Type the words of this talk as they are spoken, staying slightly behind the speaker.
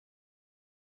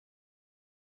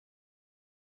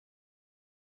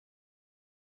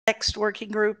RADEXT working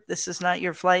group. This is not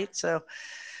your flight, so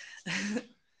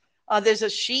there's a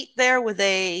sheet there with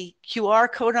a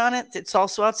QR code on it. It's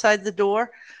also outside the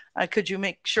door. Could you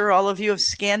make sure all of you have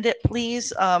scanned it,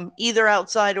 please? Either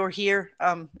outside or here.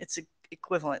 It's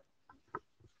equivalent.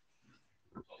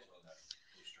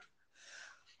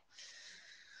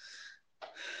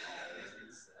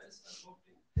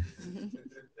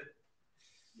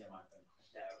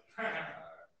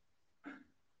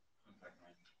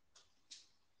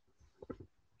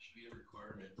 Should be a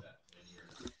requirement that when you're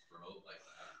remote like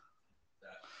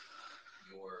that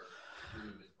your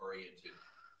room is oriented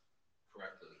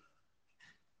correctly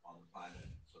on the planet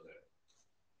so that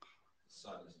the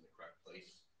sun is in the correct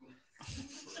place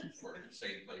for the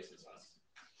same place as us.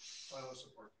 I will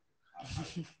support.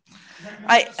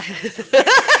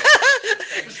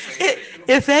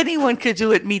 If anyone could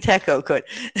do it, MeetEcho could.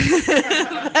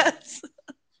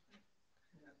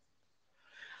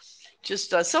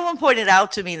 Just someone pointed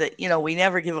out to me that, we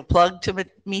never give a plug to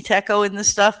MeetEcho in this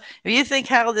stuff. If you think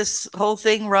how this whole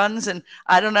thing runs and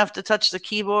I don't have to touch the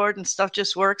keyboard and stuff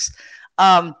just works,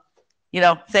 thank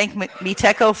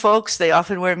MeetEcho folks. They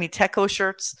often wear MeetEcho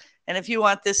shirts. And if you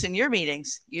want this in your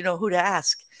meetings, you know who to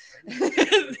ask.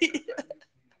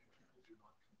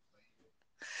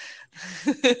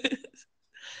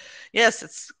 Yes,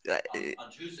 it's on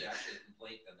Tuesday. Actually, the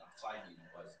complaint in the side meeting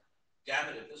was, "Damn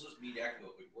it! If this was MeetEcho,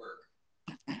 it would work."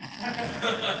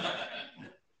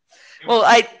 Well,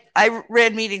 I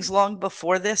ran meetings long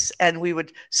before this, and we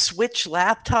would switch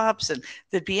laptops, and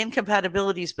there'd be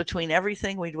incompatibilities between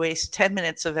everything. We'd waste 10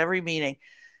 minutes of every meeting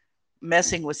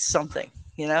messing with something,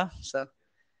 So,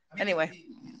 anyway.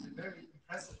 The very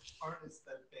impressive part is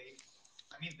that they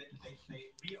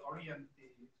reorient the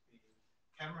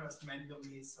cameras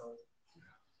manually, so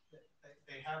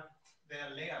they have their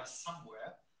layers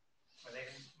somewhere, but they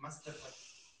must have like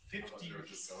 50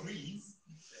 screens.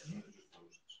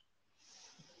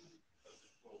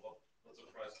 What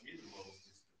surprised me the most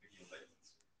is the video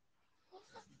latency.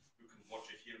 You can watch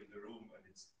it here in the room, and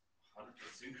it's 100%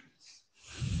 synchronous,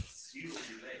 0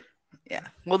 delay. Yeah,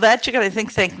 well, that you're going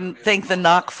to thank the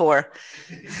knock for.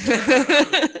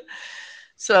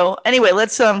 So anyway,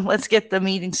 let's get the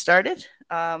meeting started.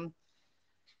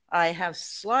 I have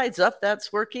slides up.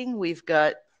 That's working. We've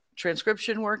got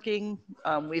transcription working.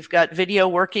 We've got video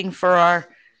working for our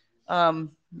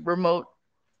remote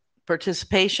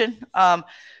participation.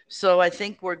 So I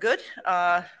think we're good.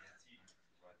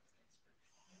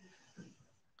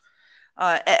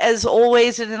 As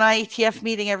always in an IETF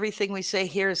meeting, everything we say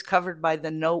here is covered by the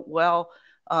note well.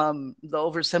 The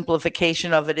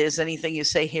oversimplification of it is anything you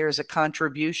say here is a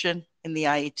contribution in the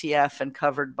IETF and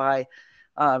covered by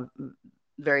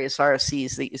various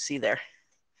RFCs that you see there.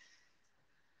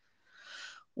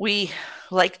 We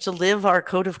like to live our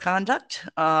code of conduct.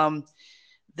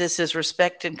 This is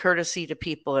respect and courtesy to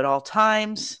people at all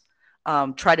times.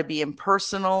 Try to be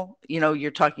impersonal.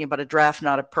 You're talking about a draft,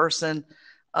 not a person.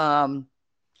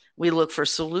 We look for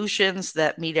solutions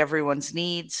that meet everyone's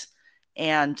needs,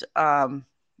 and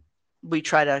we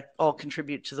try to all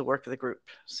contribute to the work of the group.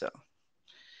 So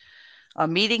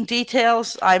meeting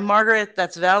details. I'm Margaret.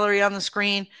 That's Valerie on the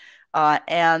screen.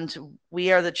 And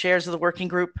we are the chairs of the working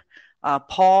group.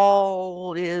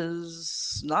 Paul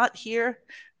is not here,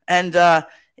 and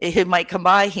he might come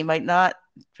by. He might not.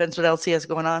 Depends what else he has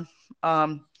going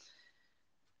on.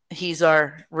 He's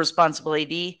our responsible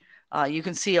AD. You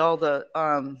can see all the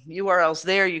URLs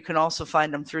there. You can also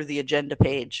find them through the agenda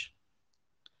page.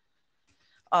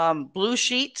 Blue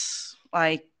sheets,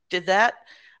 I did that.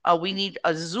 We need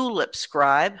a Zulip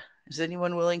scribe. Is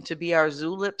anyone willing to be our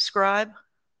Zulip scribe?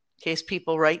 In case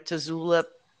people write to Zulip.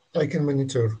 I can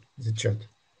monitor the chat.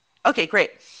 Okay,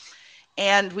 great.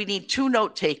 And we need 2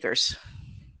 note takers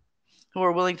who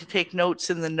are willing to take notes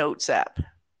in the Notes app.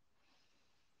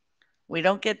 We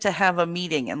don't get to have a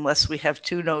meeting unless we have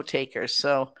 2 note takers.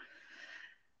 So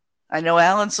I know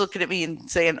Alan's looking at me and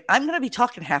saying, I'm going to be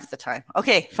talking half the time.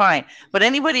 Okay, fine. But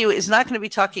anybody who is not going to be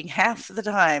talking half the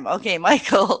time. Okay,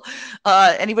 Michael,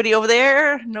 anybody over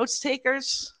there? Notes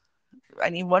takers? I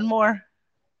need 1 more.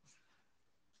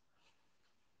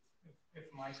 If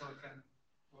Michael can,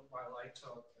 while I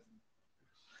talk, then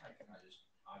I can.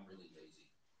 I'm really lazy,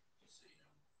 just so you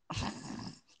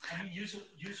know. I mean,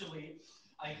 usually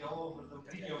I go over the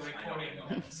video recording.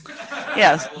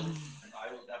 Yes. I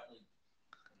will definitely.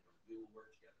 We will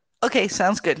work together. Okay,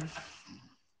 sounds good.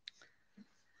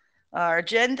 Our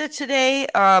agenda today,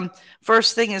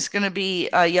 first thing is going to be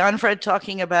Jan-Fred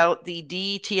talking about the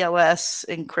DTLS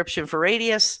encryption for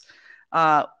Radius.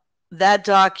 That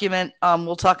document,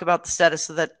 we'll talk about the status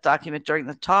of that document during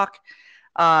the talk.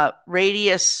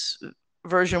 Radius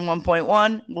version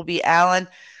 1.1 will be Alan.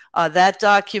 That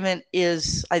document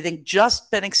is, I think, just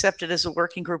been accepted as a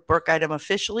working group work item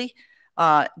officially,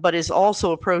 but is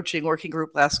also approaching working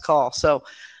group last call. So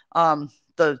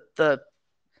the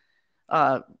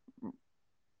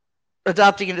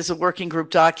adopting it as a working group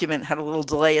document had a little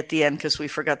delay at the end because we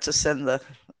forgot to send the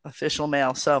official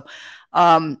mail. So,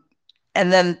 and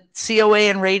then COA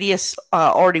and Radius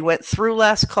already went through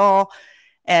last call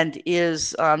and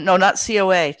is, no, not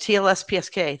COA, TLS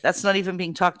PSK. That's not even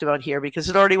being talked about here because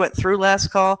it already went through last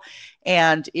call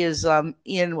and is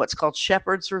in what's called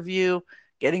Shepherd's review,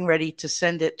 getting ready to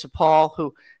send it to Paul,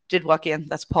 who did walk in.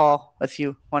 That's Paul, if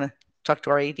you want to talk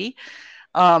to our AD.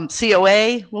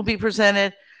 COA will be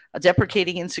presented.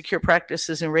 Deprecating insecure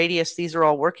practices in Radius. These are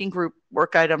all working group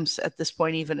work items at this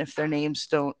point, even if their names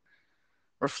don't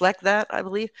reflect that, I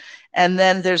believe. And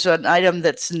then there's an item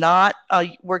that's not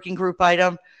a working group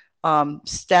item,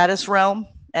 status realm.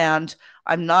 And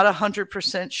I'm not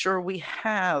 100% sure we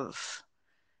have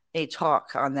a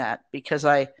talk on that because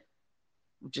I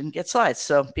didn't get slides.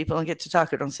 So people don't get to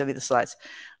talk or don't send me the slides.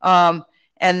 And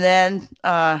then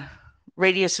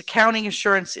Radius Accounting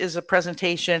Assurance is a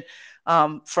presentation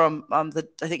from I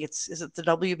think is it the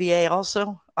WBA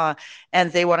also?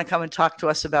 And they want to come and talk to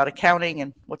us about accounting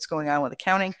and what's going on with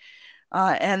accounting.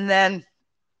 And then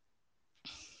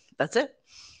that's it.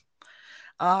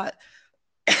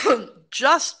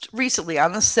 Just recently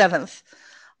on the 7th,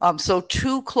 so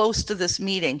too close to this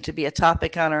meeting to be a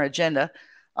topic on our agenda,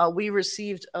 we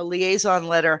received a liaison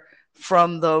letter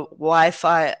from the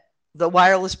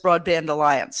Wireless Broadband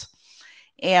Alliance.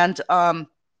 And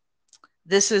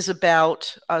this is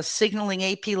about signaling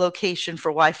AP location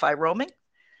for Wi-Fi roaming.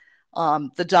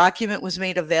 The document was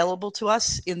made available to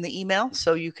us in the email,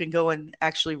 so you can go and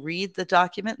actually read the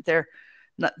document. Their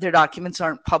documents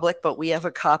aren't public, but we have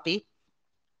a copy.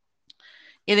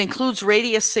 It includes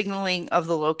radius signaling of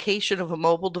the location of a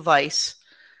mobile device,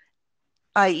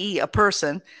 i.e. a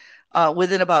person,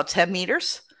 within about 10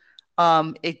 meters.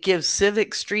 It gives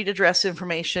civic street address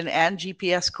information and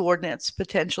GPS coordinates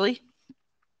potentially.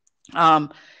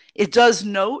 It does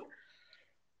note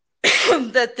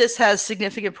that this has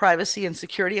significant privacy and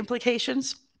security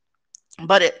implications,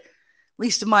 but at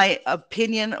least in my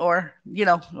opinion, or, we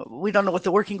don't know what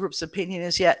the working group's opinion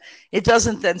is yet, it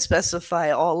doesn't then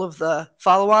specify all of the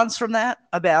follow-ons from that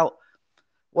about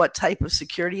what type of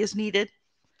security is needed.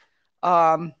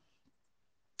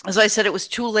 As I said, it was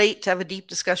too late to have a deep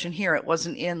discussion here. It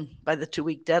wasn't in by the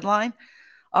 2-week deadline,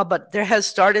 but there has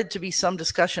started to be some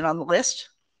discussion on the list.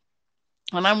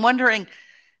 And I'm wondering,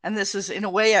 and this is in a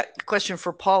way a question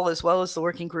for Paul as well as the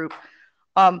working group,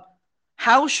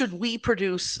 how should we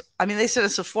produce, they sent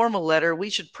us a formal letter, we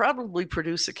should probably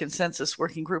produce a consensus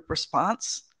working group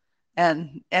response.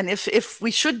 And if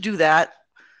we should do that,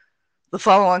 the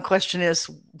follow-on question is,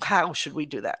 how should we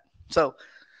do that? So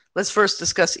let's first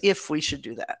discuss if we should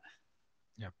do that.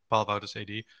 Yeah, Paul Wouters,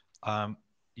 AD.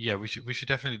 Yeah, we should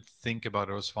definitely think about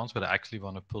a response, but I actually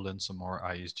want to pull in some more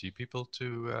ISG people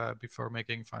to before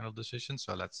making final decisions.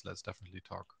 So let's definitely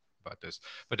talk about this.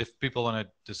 But if people want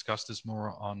to discuss this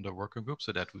more on the working group,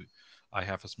 so that I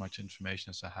have as much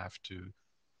information as I have to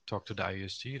talk to the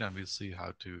ISG, then we'll see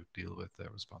how to deal with the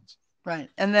response. Right,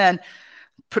 and then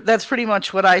that's pretty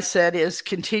much what I said is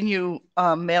continue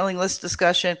mailing list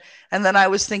discussion. And then I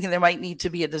was thinking there might need to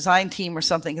be a design team or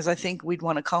something, because I think we'd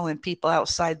want to call in people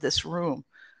outside this room.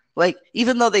 Like,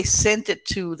 even though they sent it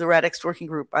to the RADEXT working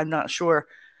group, I'm not sure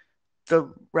the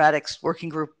RADEXT working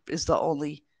group is the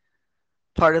only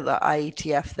part of the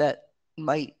IETF that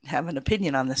might have an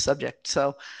opinion on this subject.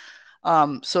 So,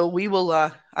 so we will,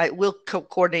 I will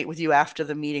coordinate with you after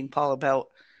the meeting, Paul, about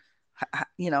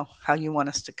how you want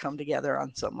us to come together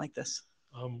on something like this.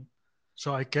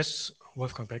 So I guess,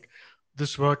 Wolfgang Beck,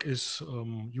 this work is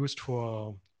used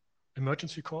for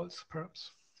emergency calls,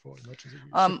 perhaps, for emergency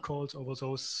calls over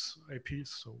those APs.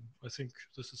 So I think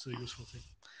this is a useful thing.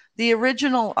 The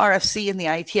original RFC in the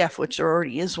IETF, which there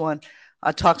already is one,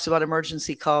 talks about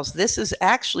emergency calls. This is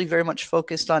actually very much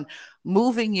focused on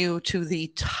moving you to the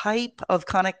type of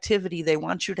connectivity they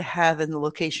want you to have in the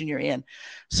location you're in.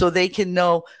 So they can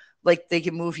know, like they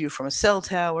can move you from a cell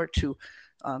tower to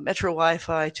metro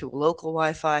Wi-Fi to local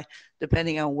Wi-Fi,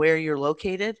 depending on where you're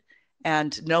located,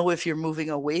 and know if you're moving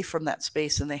away from that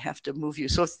space and they have to move you.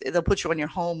 So they'll put you on your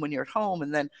home when you're at home,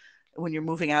 and then when you're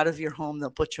moving out of your home, they'll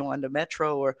put you onto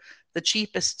metro or the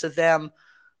cheapest to them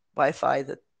Wi-Fi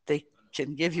that they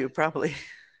can give you, probably.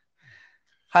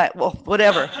 Hi, well,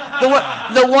 whatever.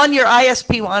 The one your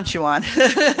ISP wants you on.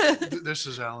 This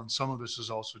is Alan. Some of this is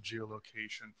also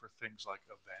geolocation for things like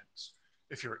events.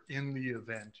 if you're in the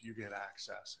event, you get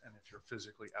access, and if you're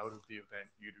physically out of the event,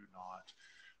 you do not.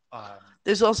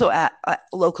 There's also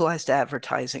localized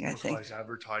advertising, I think. Localized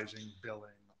advertising,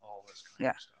 billing, all this kind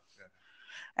Yeah. of stuff.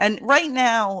 Yeah. And right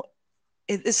now,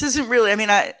 this isn't really, I mean,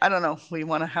 I don't know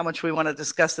how much we want to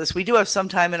discuss this. We do have some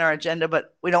time in our agenda,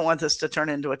 but we don't want this to turn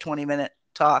into a 20-minute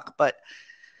talk. But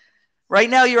right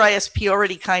now, your ISP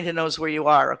already kind of knows where you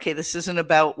are. Okay, this isn't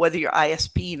about whether your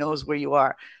ISP knows where you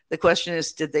are. The question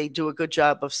is, did they do a good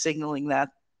job of signaling that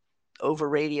over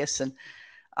radius? And,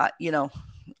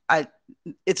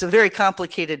 it's a very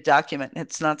complicated document.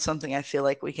 It's not something I feel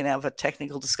like we can have a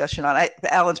technical discussion on.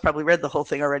 Alan's probably read the whole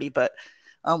thing already, but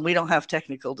we don't have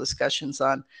technical discussions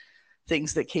on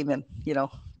things that came in,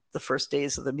 the first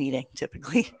days of the meeting,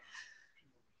 typically.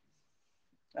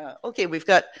 Okay, we've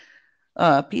got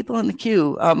people in the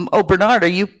queue. Bernard, are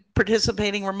you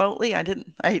participating remotely? I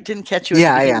didn't catch you.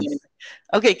 Yeah, I am.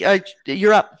 Okay,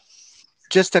 you're up.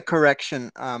 Just a correction.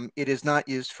 It is not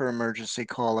used for emergency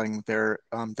calling.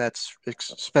 That's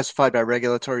specified by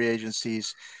regulatory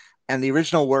agencies. And the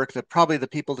original work, probably the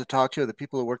people to talk to are the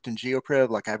people who worked in GeoPriv,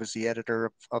 like I was the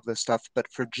editor of this stuff, but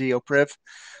for GeoPriv.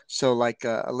 So like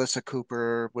Alyssa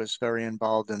Cooper was very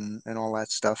involved in all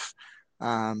that stuff.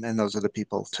 And those are the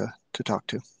people to talk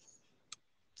to.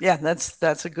 Yeah,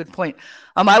 that's a good point.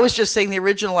 I was just saying the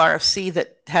original RFC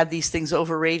that had these things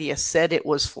over radius said it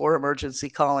was for emergency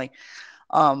calling.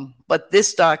 But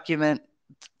this document,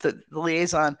 the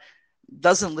liaison,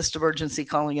 doesn't list emergency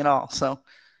calling at all. So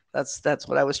that's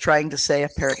what I was trying to say.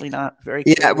 Apparently not very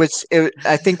clearly. Yeah,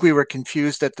 I think we were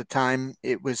confused at the time.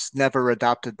 It was never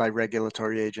adopted by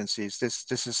regulatory agencies.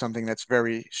 This is something that's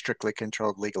very strictly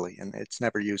controlled legally, and it's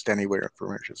never used anywhere for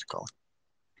emergency calling.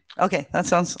 Okay, that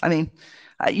sounds,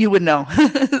 you would know.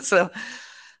 So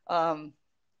there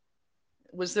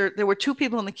were two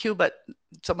people in the queue, but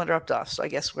someone dropped off. So I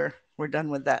guess we're done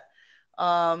with that.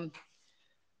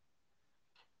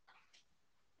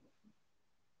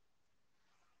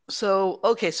 So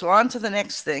on to the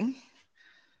next thing,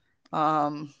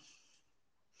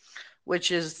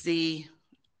 which is the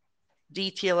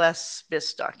DTLS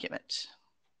BIS document.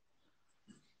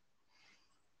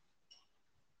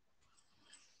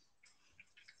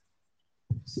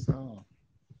 So,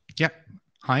 yeah,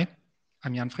 hi,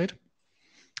 I'm Jan-Fred,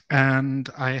 and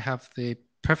I have the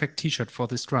perfect T-shirt for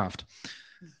this draft.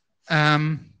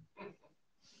 Yeah,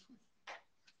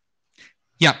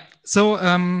 so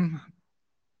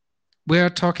we're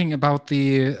talking about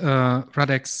the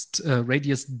RADEXT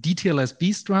radius DTLS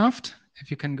BIS draft.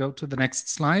 If you can go to the next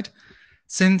slide.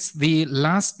 Since the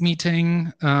last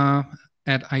meeting at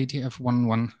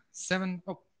IETF117,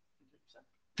 oh,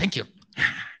 thank you.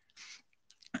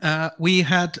 We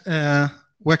had a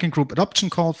working group adoption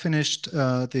call finished.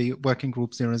 The working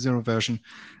group 00 version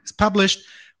is published.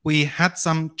 We had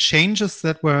some changes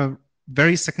that were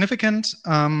very significant,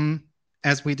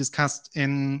 as we discussed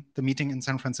in the meeting in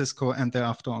San Francisco and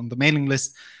thereafter on the mailing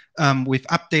list. We've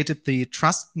updated the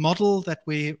trust model that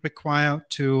we require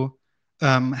to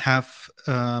have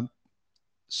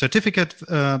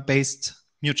certificate-based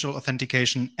mutual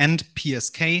authentication and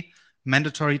PSK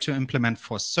mandatory to implement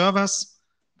for servers.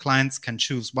 Clients can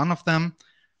choose one of them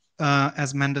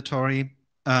as mandatory.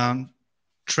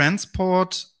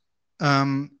 Transport,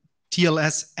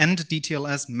 TLS and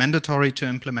DTLS mandatory to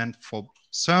implement for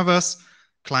servers.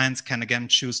 Clients can again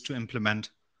choose to implement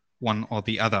one or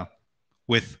the other,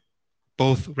 with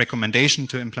both recommendation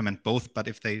to implement both, but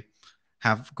if they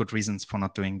have good reasons for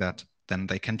not doing that, then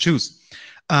they can choose.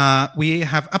 We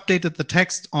have updated the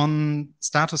text on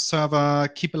status server,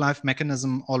 keep alive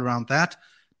mechanism, all around that,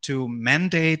 to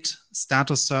mandate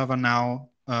status server now.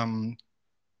 I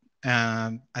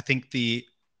think the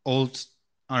old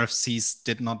RFCs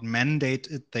did not mandate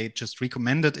it, they just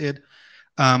recommended it.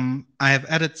 I have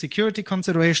added security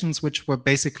considerations, which were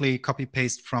basically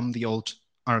copy-paste from the old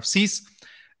RFCs.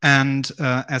 And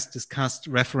as discussed,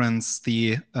 reference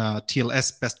the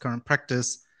TLS best current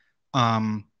practice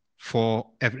for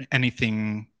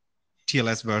anything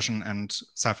TLS version and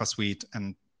Cypher Suite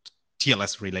and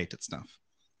TLS related stuff.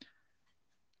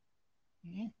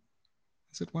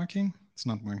 Is it working? It's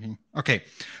not working. Okay,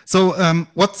 so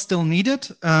what's still needed?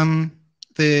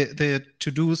 The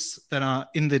to-dos that are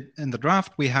in the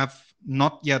draft, we have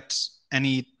not yet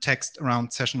any text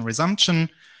around session resumption.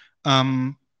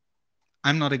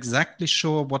 I'm not exactly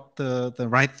sure what the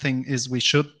right thing is we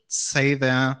should say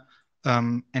there.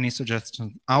 Any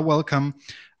suggestions are welcome.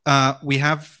 We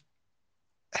have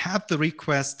had the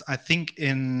request, I think,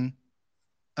 in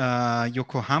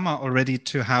Yokohama already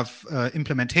to have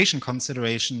implementation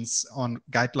considerations on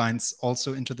guidelines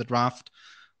also into the draft.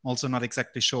 Also not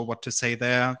exactly sure what to say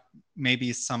there.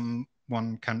 maybe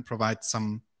someone can provide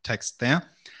some text there.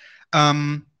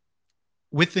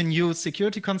 With the new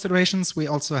security considerations, we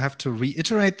also have to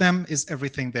reiterate them. Is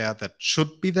everything there that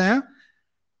should be there?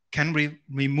 Can we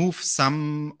remove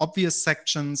some obvious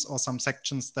sections or some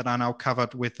sections that are now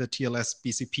covered with the TLS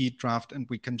BCP draft and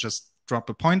we can just drop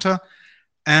a pointer?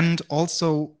 And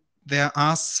also, there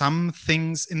are some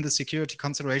things in the security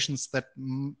considerations that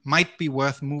might be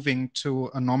worth moving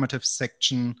to a normative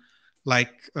section,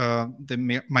 like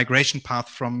the migration path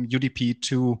from UDP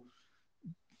to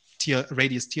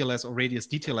radius TLS or radius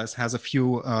DTLS has a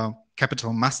few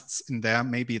capital musts in there.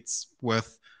 Maybe it's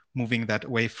worth moving that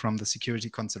away from the security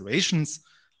considerations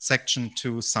section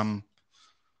to some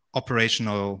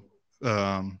operational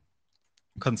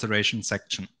consideration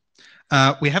section.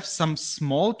 We have some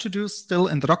small to-dos still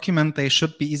in the document. They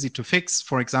should be easy to fix.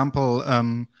 For example,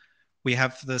 we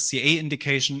have the CA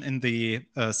indication in the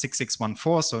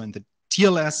 6614, so in the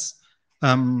TLS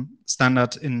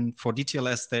standard. For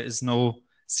DTLS, there is no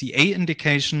CA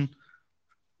indication.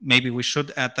 Maybe we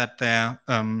should add that there.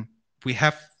 We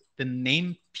have the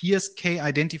name PSK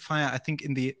identifier. I think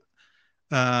in the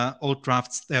old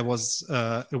drafts there was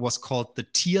it was called the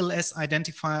TLS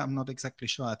identifier. I'm not exactly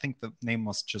sure. I think the name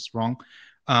was just wrong.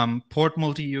 Port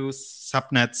multi-use,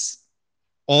 subnets,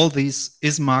 all these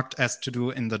is marked as to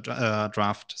do in the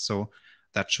draft, so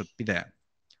that should be there.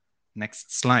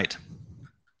 Next slide.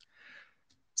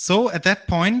 So at that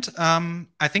point,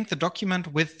 I think the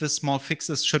document with the small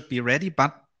fixes should be ready,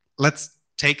 but let's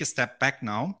take a step back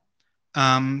now,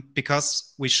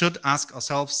 because we should ask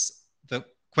ourselves the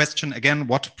question again,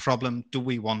 what problem do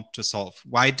we want to solve?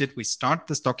 Why did we start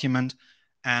this document?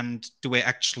 And do we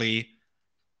actually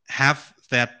have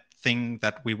that thing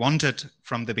that we wanted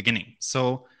from the beginning?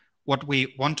 So what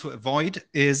we want to avoid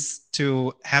is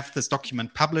to have this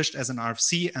document published as an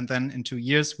RFC, and then in 2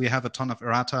 years we have a ton of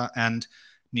errata and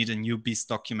need a new beast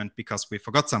document because we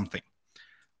forgot something.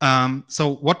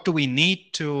 So what do we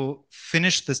need to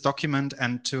finish this document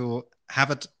and to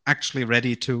have it actually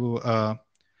ready to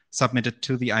submit it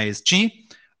to the ISG?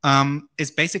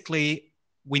 Is basically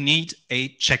we need a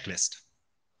checklist.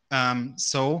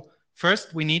 So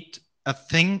first we need a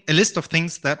list of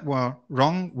things that were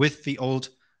wrong with the old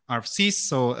RFCs.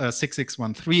 So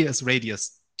 6613 is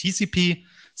radius TCP,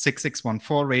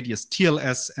 6614 radius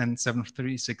TLS, and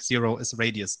 7360 is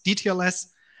radius DTLS.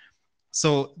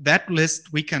 So that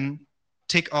list we can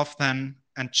tick off then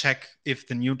and check if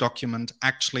the new document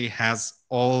actually has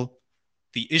all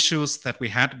the issues that we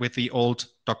had with the old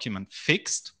document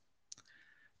fixed.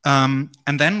 And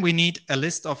then we need a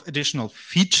list of additional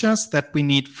features that we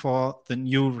need for the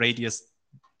new radius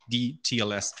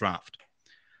DTLS draft,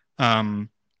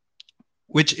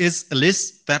 which is a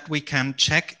list that we can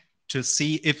check to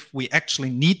see if we actually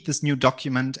need this new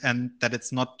document and that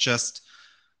it's not just,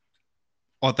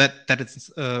 or that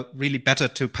it's really better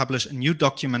to publish a new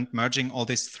document merging all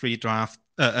these 3 draft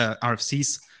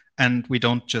RFCs, and we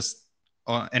don't just,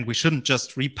 and we shouldn't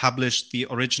just republish the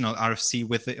original RFC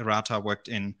with the errata worked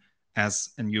in as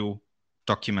a new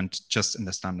document just in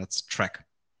the standards track.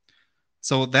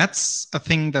 So that's a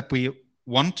thing that we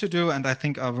want to do, and I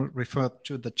think I will refer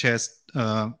to the chairs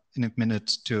in a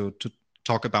minute to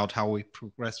talk about how we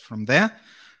progress from there.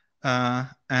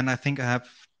 And I think I have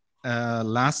a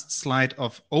last slide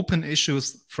of open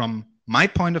issues from my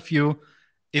point of view.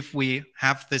 If we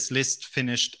have this list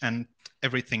finished and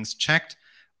everything's checked,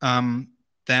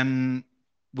 then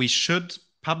we should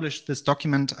publish this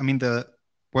document. I mean, the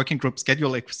working group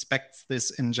schedule expects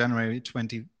this in January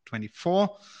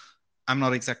 2024. I'm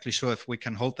not exactly sure if we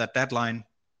can hold that deadline.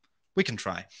 We can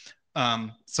try.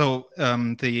 The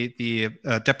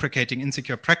deprecating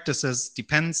insecure practices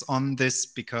depends on this,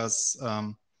 because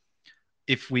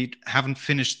if we haven't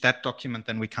finished that document,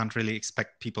 then we can't really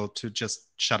expect people to just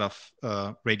shut off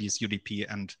radius UDP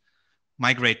and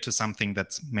migrate to something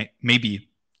that's maybe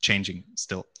changing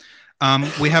still.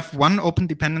 We have one open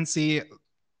dependency,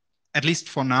 at least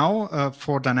for now,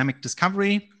 for dynamic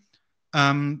discovery.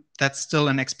 That's still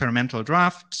an experimental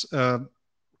draft.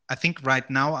 I think right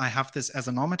now I have this as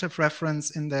a normative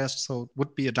reference in there, so it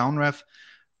would be a downref.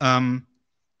 I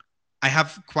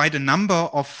have quite a number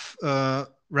of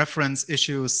reference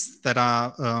issues that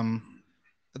are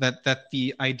that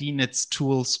the IDNITS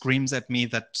tool screams at me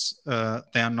that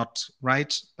they are not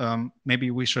right.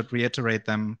 Maybe we should reiterate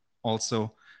them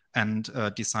also and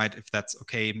decide if that's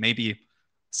okay. Maybe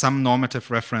some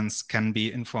normative reference can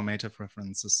be informative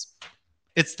references.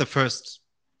 It's the first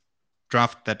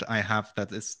draft that I have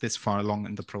that is this far along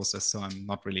in the process, so I'm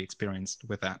not really experienced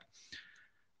with that.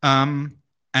 And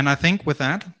I think with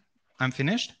that, I'm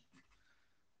finished.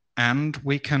 and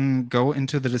we can go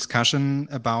into the discussion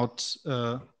about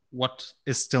what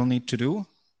is still need to do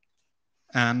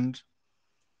and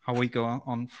how we go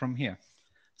on from here.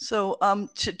 So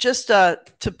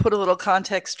to put a little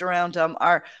context around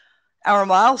our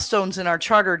milestones in our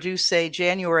charter do say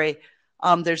January.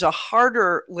 There's a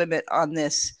harder limit on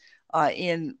this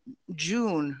in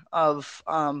June of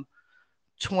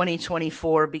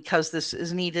 2024 because this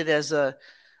is needed as a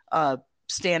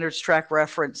standards track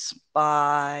reference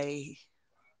by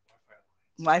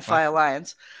Wi-Fi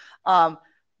Alliance.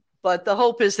 But the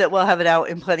hope is that we'll have it out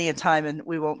in plenty of time and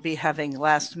we won't be having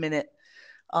last minute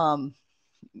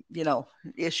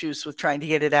issues with trying to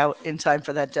get it out in time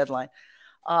for that deadline.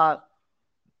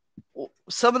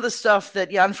 Some of the stuff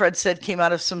that Jan-Fred said came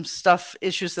out of some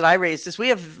issues that I raised is we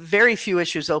have very few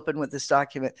issues open with this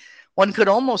document. One could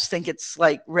almost think it's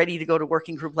like ready to go to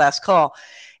working group last call,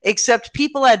 except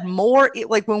people had more,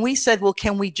 like when we said, well,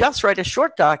 can we just write a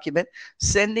short document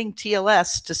sending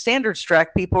TLS to standards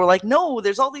track? People were like, no,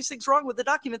 there's all these things wrong with the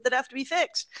document that have to be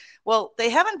fixed. Well, they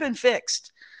haven't been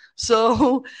fixed.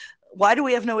 So why do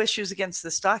we have no issues against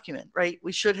this document, right?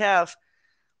 We should have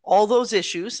all those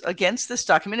issues against this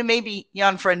document. And maybe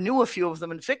Jan-Fred knew a few of them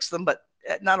and fixed them, but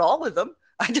not all of them.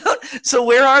 I don't. So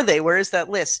where are they? Where is that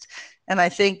list? And I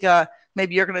think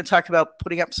maybe you're going to talk about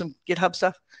putting up some GitHub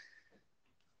stuff.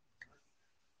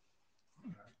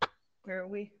 Where are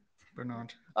we?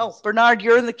 Bernard. Oh, Bernard,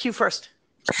 you're in the queue first.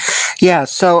 Yeah.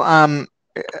 So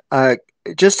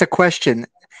just a question.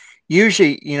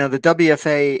 Usually, the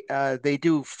WFA, they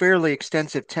do fairly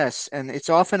extensive tests, and it's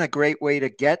often a great way to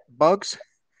get bugs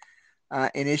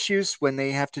and issues when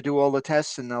they have to do all the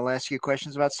tests, and they'll ask you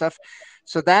questions about stuff.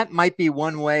 So that might be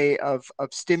one way of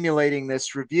stimulating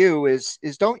this review is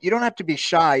you don't have to be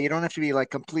shy. You don't have to be like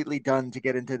completely done to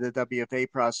get into the WFA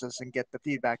process and get the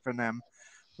feedback from them.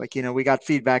 Like, we got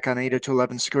feedback on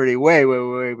 802.11 security way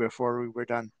before we were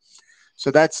done.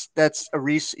 So that's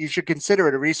you should consider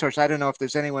it a resource. I don't know if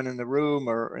there's anyone in the room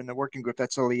or in the working group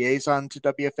that's a liaison to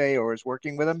WFA or is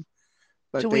working with them.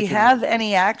 But do we have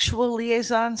any actual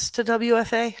liaisons to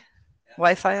WFA,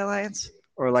 Wi-Fi Alliance?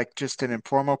 Or like just an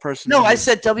informal person? No, I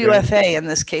said WFA in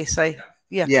this case.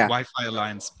 Yeah. Wi-Fi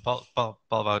Alliance, Paul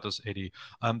Wouters AD.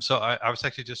 So I was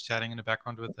actually just chatting in the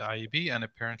background with the IEB, and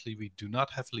apparently we do not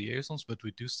have liaisons, but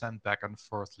we do send back and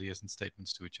forth liaison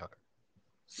statements to each other.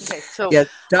 Okay, so yeah,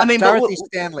 Dorothy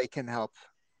Stanley can help.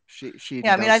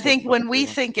 I think when we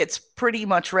think it's pretty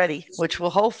much ready, which will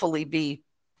hopefully be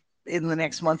in the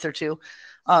next month or two,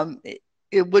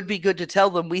 it would be good to tell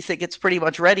them we think it's pretty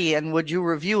much ready, and would you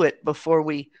review it before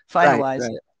we finalize?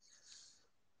 Right.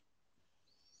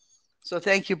 So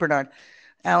thank you, Bernard.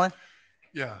 Alan?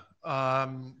 Yeah,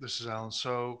 this is Alan.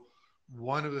 So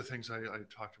one of the things I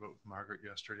talked about with Margaret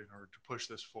yesterday in order to push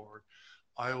this forward,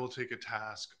 I will take a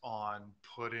task on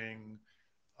putting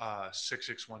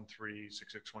 6613,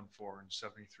 6614, and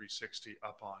 7360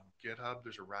 up on GitHub.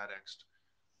 There's a RADEXT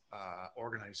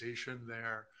organization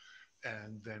there,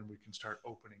 and then we can start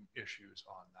opening issues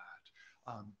on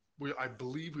that. I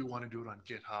believe we want to do it on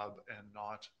GitHub and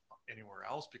not anywhere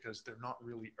else because they're not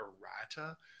really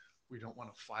errata. We don't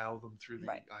want to file them through the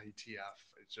IETF.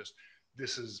 It's just,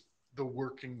 this is the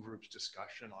working group's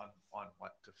discussion on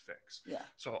what to fix. Yeah.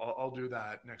 So I'll do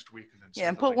that next week. And then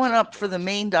and put one up for the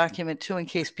main document too, in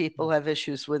case people have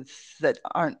issues with that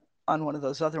aren't on one of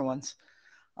those other ones.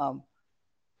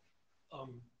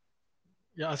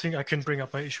 Yeah, I think I can bring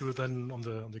up my issue then on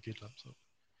the GitLab. So,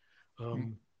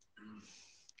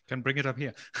 can bring it up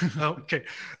here. Okay.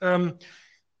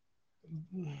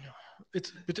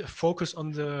 It's a bit of focus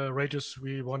on the radius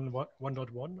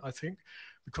v1.1, I think,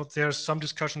 because there's some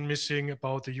discussion missing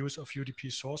about the use of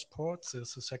UDP source ports.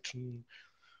 There's a section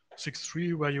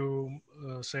 6.3 where you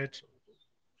said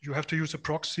you have to use a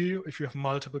proxy if you have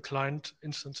multiple client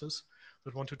instances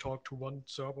that want to talk to one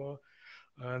server.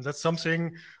 And that's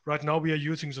something right now we are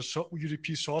using the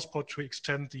UDP source port to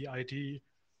extend the ID.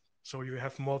 So you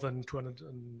have more than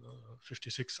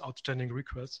 256 outstanding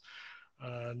requests.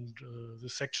 And the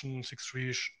section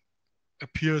 6.3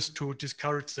 appears to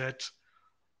discourage that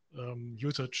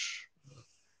usage.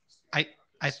 I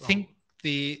think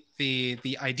the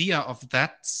idea of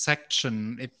that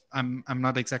section, if I'm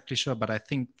not exactly sure, but I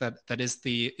think that is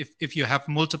if you have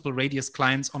multiple radius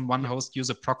clients on one host, use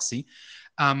a proxy.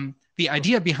 The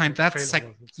idea behind that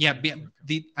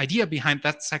the idea behind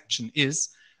that section is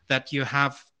that you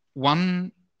have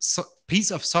one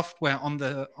piece of software on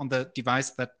the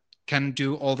device that can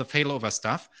do all the failover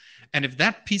stuff, and if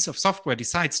that piece of software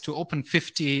decides to open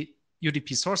 50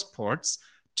 UDP source ports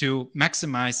to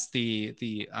maximize the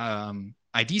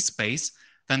ID space,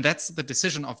 then that's the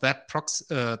decision of that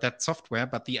that software.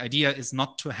 But the idea is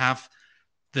not to have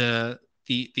the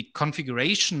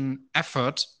configuration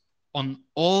effort on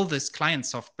all this client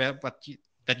software, but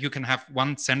that you can have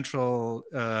one central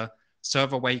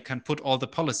server where you can put all the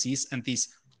policies and these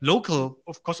local.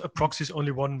 Of course, a proxy is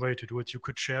only one way to do it. You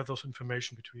could share those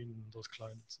information between those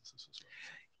clients as well.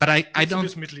 But I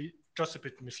don't. Just a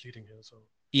bit misleading here. So.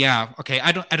 Yeah. Okay.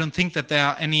 I don't think that there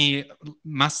are any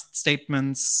must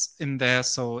statements in there.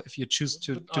 So if you choose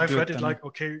to I've do read it, it like,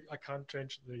 okay, I can't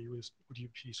change the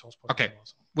UDP source point. Okay.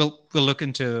 We'll look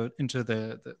into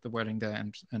the wording there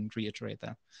and reiterate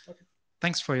that. Okay.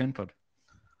 Thanks for your input.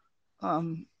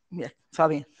 Yeah,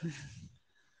 Fabian.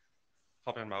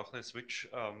 Fabian Mauchler, Switch.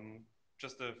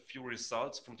 Just a few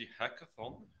results from the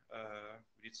hackathon.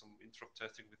 We did some interop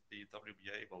testing with the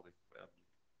WBA, well, the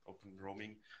open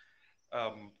roaming.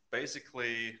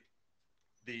 Basically,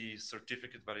 the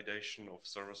certificate validation of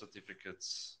server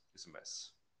certificates is a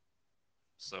mess.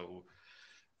 So,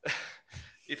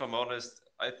 if I'm honest,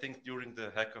 I think during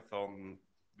the hackathon,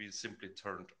 we simply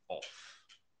turned off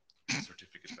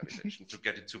certificate validation to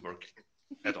get it to work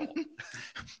at all.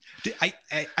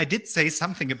 I did say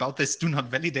something about this, do not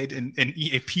validate in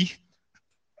EAP.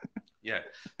 Yeah,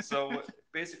 so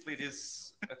basically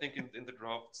this, I think in the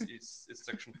drafts, it's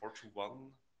section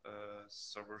 421,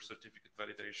 server certificate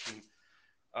validation.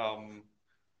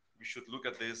 We should look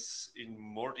at this in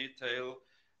more detail.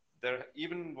 There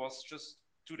even was just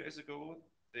 2 days ago,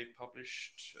 they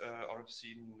published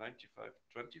RFC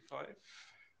 9525,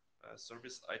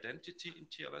 service identity in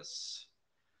TLS.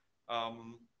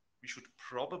 We should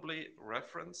probably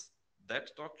reference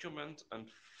that document and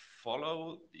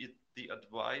follow the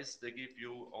advice they give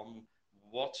you on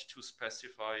what to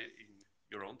specify in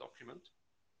your own document.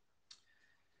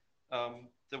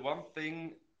 The one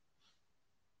thing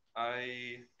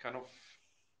I kind of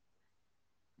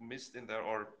missed in there,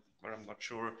 or I'm not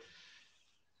sure,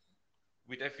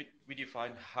 we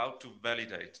define how to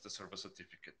validate the server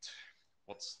certificate.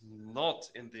 What's not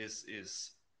in this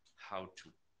is how to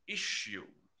issue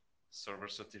server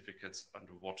certificates and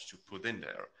what to put in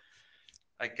there.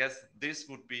 I guess this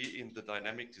would be in the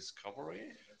dynamic discovery.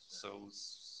 So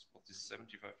what is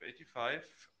 7585,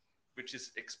 which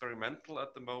is experimental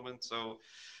at the moment. So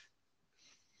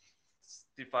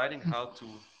defining how to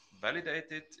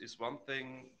validate it is one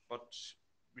thing, but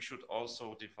we should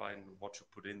also define what to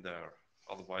put in there.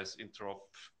 Otherwise, interop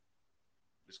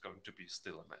is going to be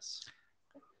still a mess.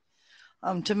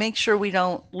 To make sure we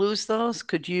don't lose those,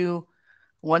 could you,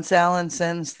 once Alan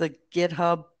sends the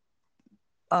GitHub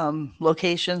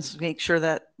locations, make sure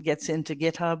that gets into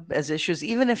GitHub as issues,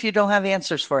 even if you don't have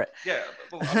answers for it? Yeah,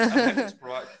 well, I'm happy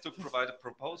to provide a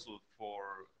proposal for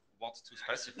what to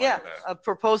specify there. A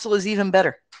proposal is even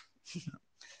better.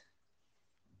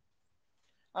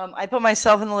 I put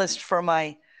myself in the list for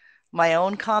my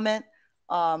own comment.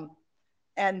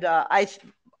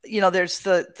 There's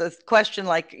the question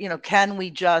like, can we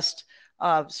just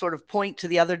sort of point to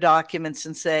the other documents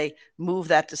and say, move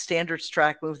that to standards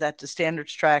track, move that to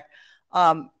standards track.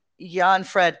 Jan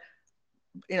Fred,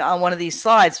 on one of these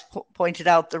slides pointed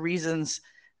out the reasons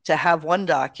to have one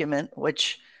document,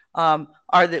 which are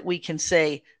that we can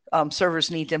say servers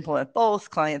need to implement both,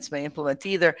 clients may implement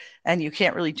either, and you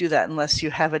can't really do that unless you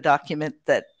have a document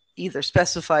that either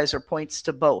specifies or points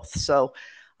to both. So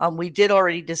we did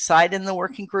already decide in the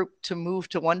working group to move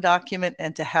to one document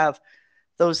and to have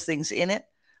those things in it,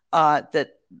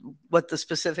 that what the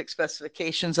specific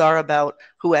specifications are about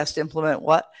who has to implement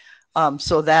what.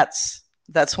 So that's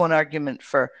one argument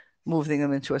for moving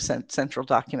them into a central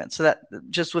document. So that,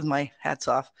 just with my hats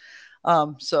off.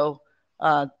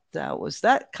 That was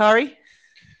that. Kari?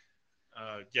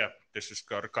 Yeah, this is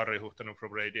Kari Huhtanen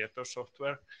from Radiator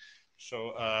Software.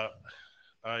 So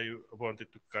I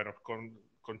wanted to kind of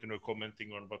continue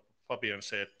commenting on what Fabian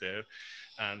said there.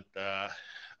 And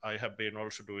I have been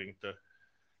also doing the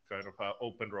kind of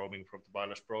open roaming from the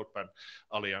Wireless Broadband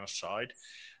Alliance side.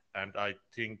 And I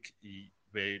think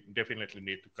we definitely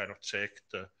need to kind of check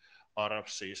the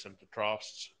RFCs and the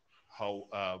drafts, how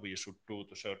we should do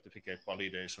the certificate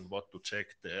validation, what to check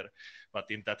there. But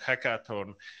in that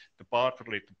hackathon,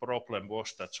 partly the problem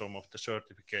was that some of the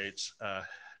certificates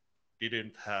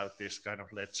didn't have this kind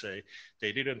of, let's say,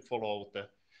 they didn't follow the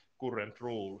current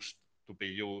rules to be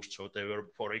used. So they were,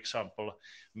 for example,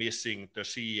 missing the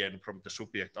CN from the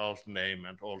subject alt name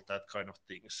and all that kind of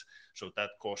things. So that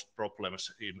caused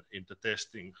problems in the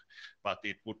testing. But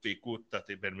it would be good that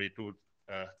when we do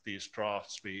these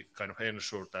drafts, we kind of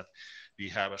ensure that we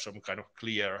have some kind of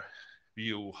clear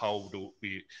view how do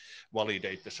we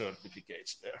validate the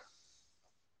certificates there.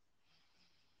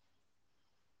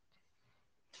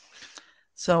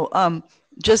 So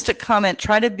just a comment,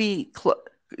 try to be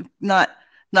not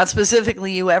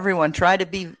specifically you, everyone, try to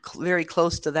be very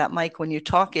close to that mic when you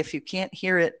talk. If you can't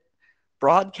hear it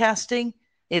broadcasting,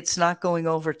 it's not going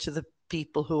over to the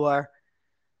people who are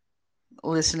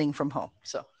listening from home.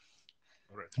 So,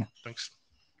 all right, thanks.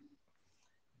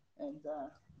 And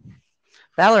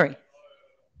Valerie.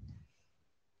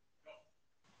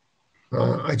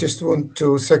 I just want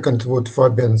to second what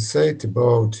Fabian said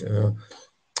about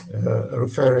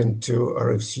referring to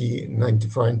RFC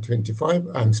 9525.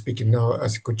 I'm speaking now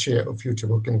as co-chair of Future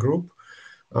Working Group.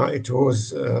 It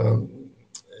was a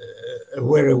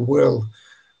very well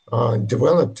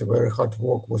developed, very hard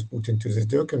work was put into this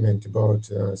document about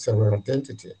server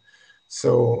identity.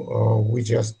 So we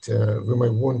may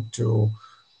want to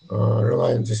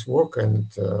rely on this work and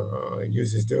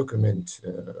use this document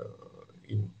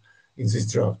in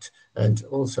this draft, and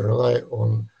also rely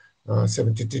on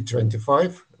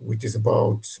 7225, which is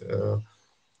about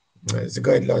the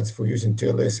guidelines for using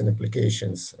TLS in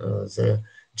applications, the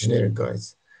generic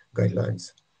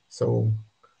guidelines. So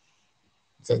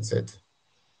that's it.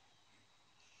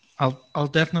 I'll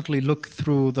definitely look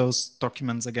through those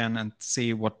documents again and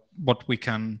see what we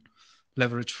can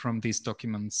leverage from these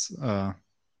documents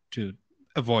to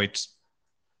avoid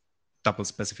double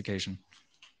specification.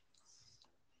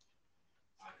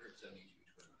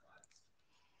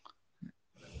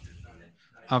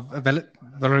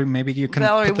 Valerie, maybe you can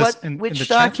put this in the chat. Which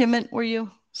document were you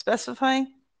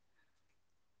specifying?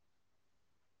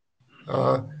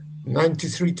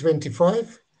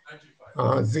 9325.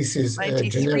 This is a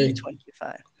generic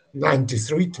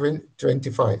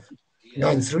 9325,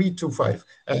 9325,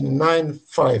 and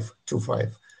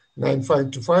 9525.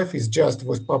 9525 is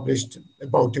was published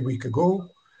about a week ago,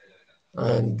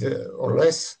 and or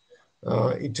less.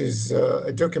 It is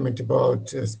a document about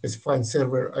specifying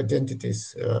server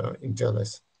identities in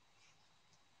TLS.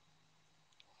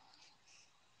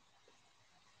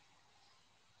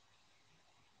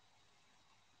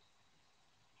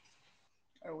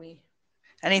 Are we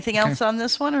anything else on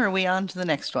this one, or are we on to the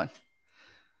next one?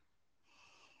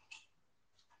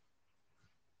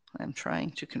 I'm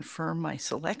trying to confirm my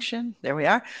selection. There we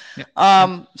are. Yeah.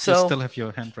 So you still have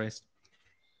your hand raised.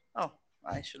 Oh,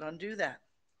 I should undo that.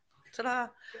 Ta-da!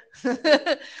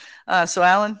 So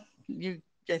Alan, I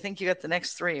think you got the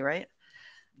next three, right?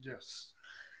 Yes.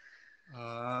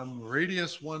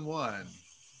 Radius 11.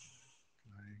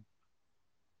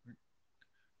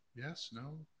 Yes,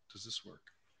 no? Does this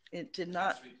work? It did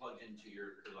not. It has to be plugged into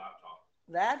your laptop.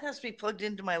 That has to be plugged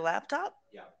into my laptop?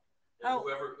 Yeah. How?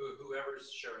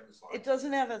 Whoever's sharing the slide. It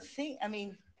doesn't have a thing. I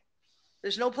mean,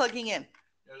 there's no plugging in.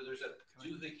 No, there's a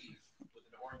doohickey with an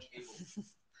orange cable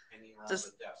hanging around the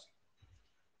desk.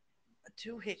 A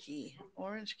doohickey,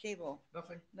 orange cable.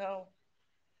 Nothing. No.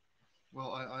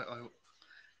 Well,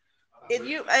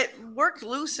 It worked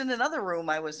loose in another room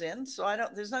I was in, so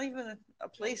there's not even a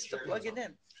place to plug it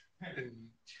in.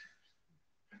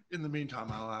 In the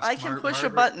meantime, I'll ask I can push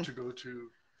Margaret a button to go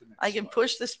to the next I can slide.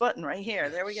 push this button right here.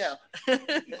 There we go.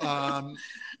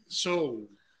 So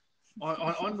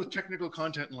on with technical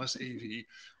content and less AV.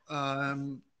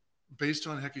 Based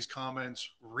on Hecky's comments,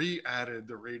 re-added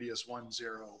the Radius 10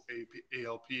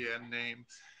 ALPN name.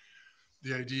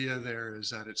 The idea there is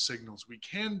that it signals we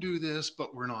can do this,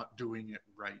 but we're not doing it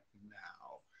right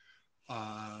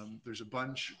now. There's a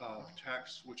bunch of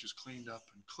text which is cleaned up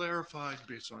and clarified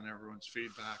based on everyone's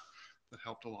feedback. That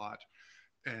helped a lot.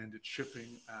 And it's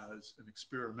shipping as an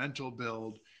experimental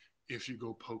build. If you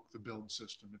go poke the build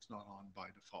system, it's not on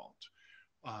by default.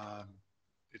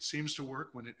 It seems to work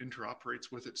when it interoperates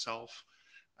with itself.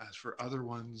 As for other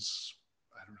ones,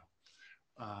 I don't know.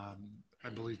 I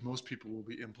believe most people will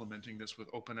be implementing this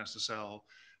with OpenSSL,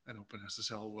 and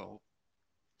OpenSSL will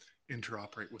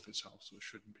interoperate with itself, so it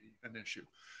shouldn't be an issue.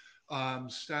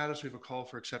 Status, we have a call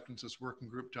for acceptance as working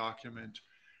group document.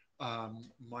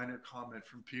 Minor comment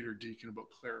from Peter Deacon about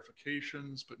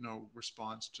clarifications, but no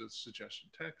response to suggestion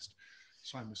text.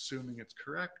 So I'm assuming it's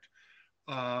correct.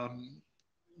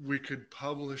 We could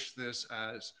publish this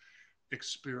as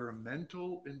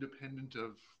experimental, independent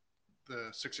of the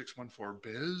 6614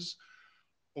 biz,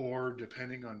 or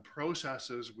depending on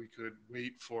processes, we could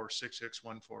wait for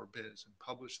 6614 biz and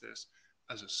publish this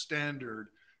as a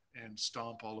standard and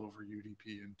stomp all over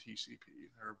UDP and TCP.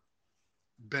 There are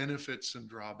benefits and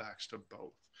drawbacks to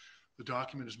both. The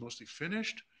document is mostly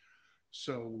finished,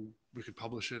 so we could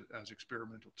publish it as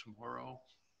experimental tomorrow.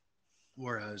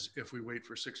 Whereas if we wait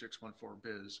for 6614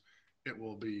 biz, it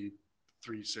will be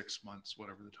 3-6 months,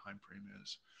 whatever the time frame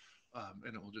is,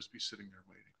 and it will just be sitting there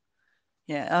waiting.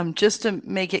 Yeah, just to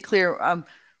make it clear,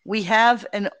 we have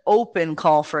an open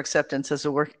call for acceptance as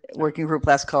a working group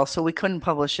last call, so we couldn't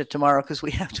publish it tomorrow because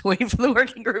we have to wait for the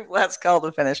working group last call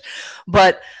to finish.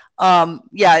 But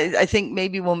yeah, I think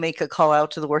maybe we'll make a call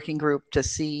out to the working group to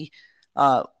see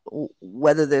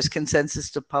whether there's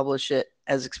consensus to publish it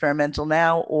as experimental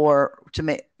now or to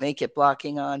make it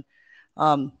blocking on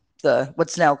the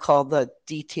what's now called the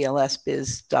DTLS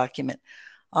biz document.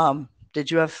 Did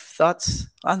you have thoughts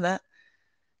on that?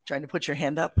 Trying to put your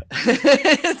hand up.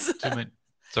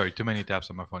 Too many tabs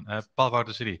on my phone. Palo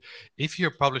Alto City, if you're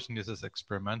publishing this as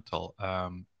experimental,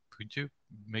 could you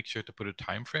make sure to put a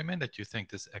time frame in that you think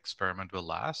this experiment will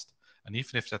last? And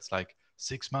even if that's like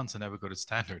 6 months and never go to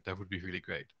standard, that would be really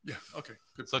great. Yeah, okay,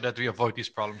 good. So that we avoid these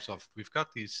problems of, we've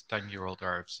got these 10-year-old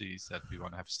RFCs that we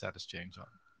want to have status change on.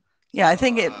 Yeah, I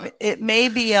think it may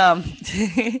be. I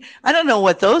don't know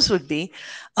what those would be.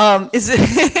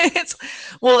 It's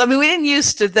well, I mean, we didn't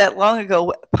used to that long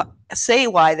ago say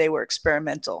why they were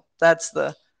experimental. That's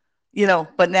the,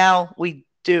 but now we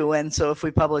do, and so if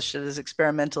we published it as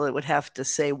experimental, it would have to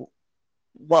say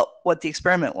what the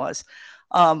experiment was.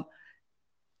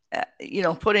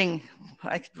 Putting,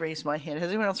 I could raise my hand. Has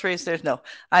anyone else raised theirs? No.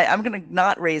 I'm going to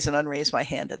not raise and unraise my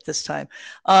hand at this time.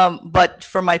 But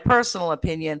for my personal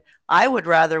opinion, I would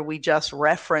rather we just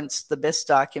reference the BIS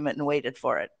document and waited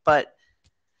for it.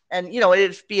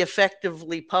 It'd be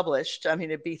effectively published. I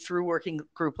mean, it'd be through working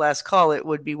group last call. It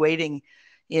would be waiting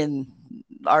in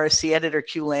RSC editor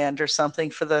queue land or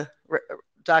something for the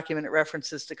document it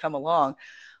references to come along.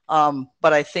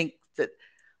 But I think that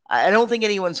I don't think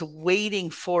anyone's waiting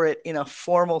for it in a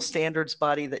formal standards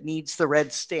body that needs the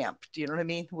red stamp. Do you know what I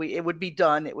mean? It would be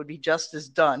done. It would be just as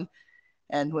done.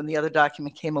 And when the other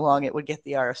document came along, it would get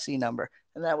the RFC number.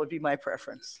 And that would be my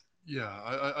preference. Yeah,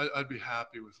 I'd be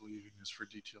happy with leaving this for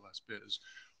DTLS biz.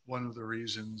 One of the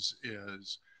reasons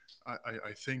is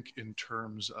I think in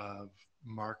terms of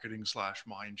marketing /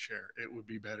 mind share, it would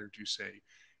be better to say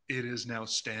it is now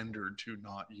standard to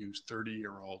not use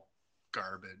 30-year-old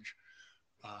garbage.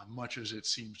 Much as it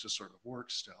seems to sort of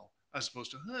work still, as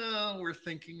opposed to, we're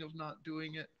thinking of not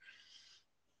doing it.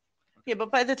 Okay. Yeah,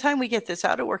 but by the time we get this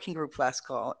out of working group last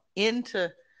call,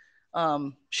 into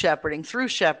shepherding, through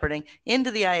shepherding,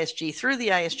 into the ISG, through the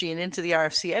ISG, and into the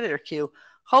RFC editor queue,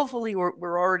 hopefully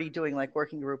we're already doing like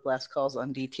working group last calls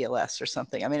on DTLS or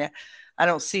something. I mean, I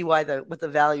don't see why what the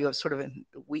value of sort of a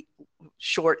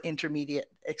short, intermediate,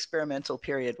 experimental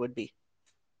period would be.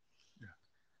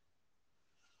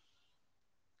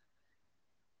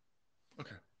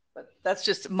 Okay. But that's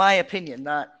just my opinion,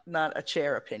 not a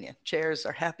chair opinion. Chairs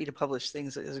are happy to publish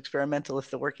things as experimental if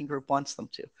the working group wants them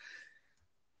to.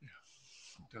 Yeah,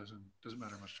 doesn't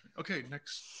matter much to me. Okay,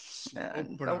 next.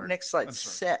 Next slide.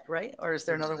 Set, right? Or is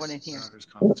there another one in here?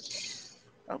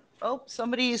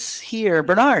 Somebody's here.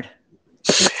 Bernard.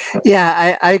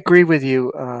 Yeah, I agree with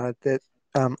you that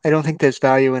I don't think there's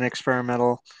value in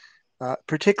experimental.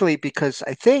 Particularly because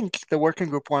I think the working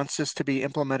group wants this to be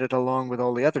implemented along with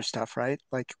all the other stuff, right?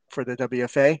 Like for the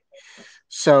WFA.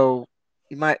 So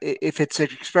you might, if it's an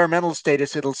experimental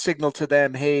status, it'll signal to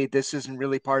them, hey, this isn't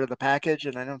really part of the package,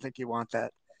 and I don't think you want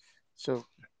that. So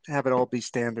have it all be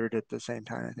standard at the same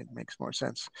time, I think makes more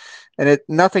sense. And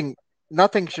nothing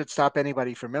should stop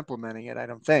anybody from implementing it, I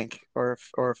don't think. Or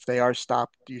if they are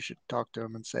stopped, you should talk to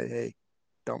them and say, hey,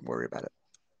 don't worry about it.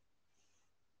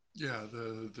 Yeah,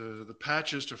 the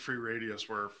patches to free radius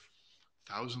were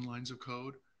 1,000 lines of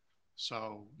code.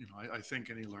 So, I think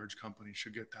any large company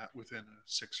should get that within a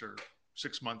 6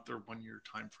 month or 1 year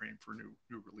time frame for new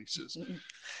releases.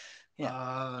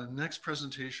 Yeah. Next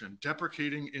presentation,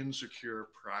 deprecating insecure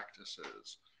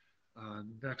practices.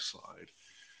 Next slide.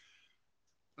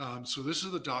 So this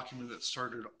is the document that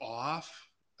started off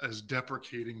as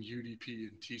deprecating UDP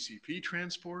and TCP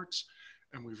transports.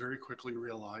 And we very quickly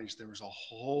realized there was a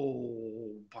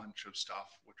whole bunch of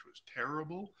stuff which was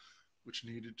terrible, which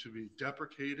needed to be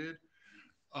deprecated.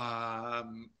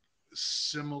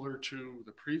 Similar to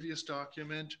the previous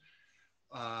document,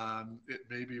 it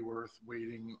may be worth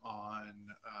waiting on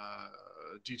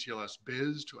DTLS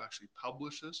biz to actually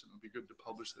publish this. It would be good to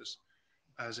publish this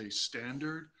as a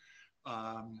standard.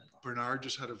 Bernard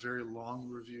just had a very long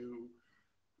review,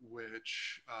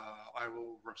 which I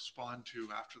will respond to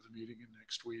after the meeting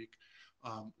next week.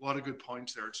 A lot of good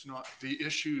points there. It's not the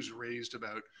issues raised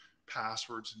about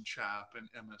passwords in CHAP and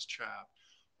MS CHAP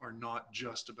are not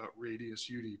just about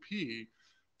radius UDP.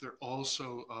 They're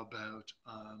also about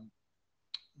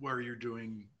where you're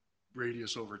doing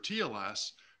radius over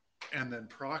TLS and then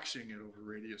proxying it over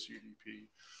radius UDP,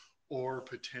 or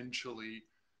potentially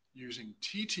using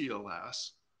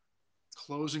TTLS,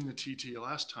 closing the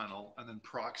TTLS tunnel, and then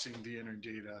proxying the inner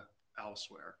data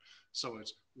elsewhere. So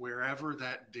it's wherever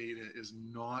that data is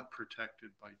not protected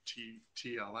by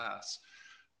TLS,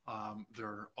 there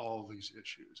are all these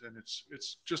issues, and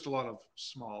it's just a lot of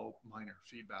small minor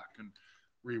feedback and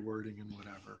rewording and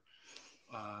whatever.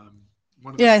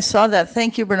 Yeah, I saw that.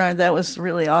 Thank you, Bernard. That was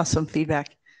really awesome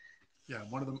feedback. Yeah,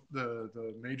 one of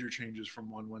the major changes from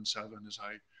 117 is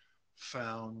I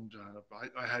found,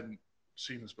 I hadn't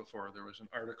seen this before. There was an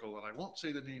article that I won't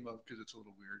say the name of because it's a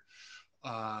little weird,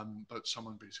 but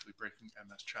someone basically breaking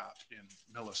MS chat in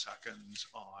milliseconds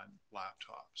on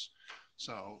laptops.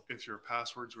 So if your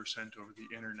passwords were sent over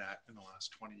the internet in the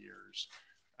last 20 years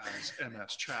as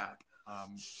MS chat,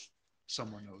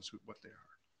 someone knows what they are.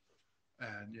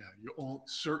 And yeah,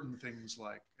 certain things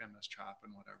like MS chat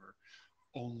and whatever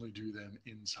only do them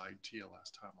inside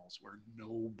TLS tunnels where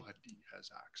nobody has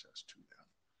access to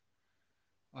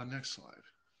them. Next slide.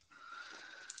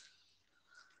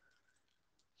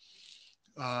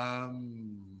 I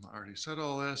already said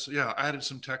all this. Yeah, I added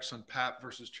some text on PAP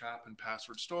versus CHAP and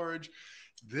password storage.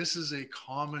 This is a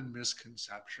common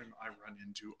misconception I run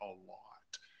into a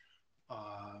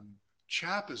lot.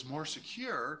 CHAP is more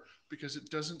secure because it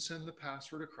doesn't send the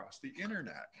password across the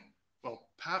internet. Well,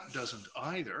 PAP doesn't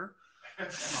either. And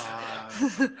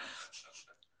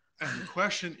the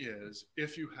question is,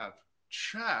 if you have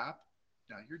CHAP,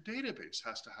 now your database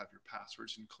has to have your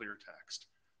passwords in clear text.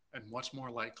 And what's more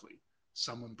likely?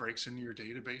 Someone breaks into your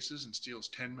databases and steals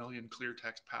 10 million clear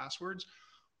text passwords,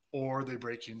 or they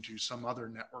break into some other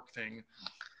network thing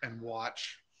and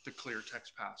watch the clear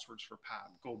text passwords for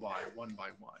PAP go by one.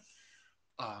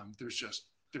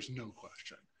 There's no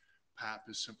question. PAP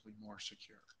is simply more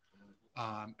secure.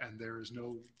 And there is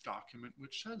no document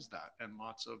which says that. And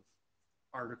lots of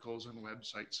articles and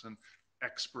websites and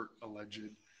expert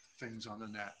alleged things on the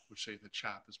net which say that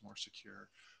CHAP is more secure.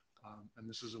 And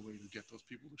this is a way to get those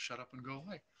people to shut up and go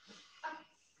away.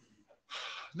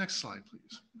 Next slide,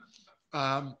 please.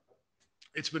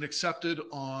 It's been accepted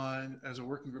as a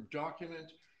working group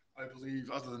document. I believe,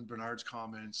 other than Bernard's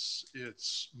comments,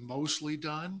 it's mostly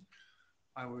done.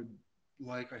 I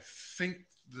think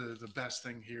the best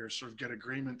thing here is sort of get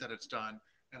agreement that it's done,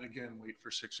 and again, wait for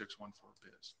 6614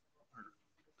 biz.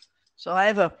 So I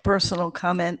have a personal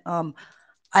comment.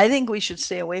 I think we should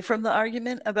stay away from the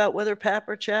argument about whether PAP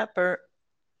or CHAP,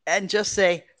 and just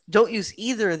say, don't use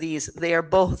either of these. They are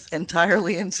both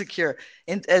entirely insecure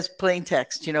as plain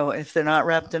text, if they're not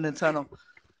wrapped in a tunnel.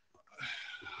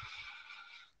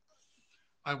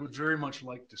 I would very much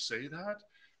like to say that.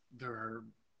 There are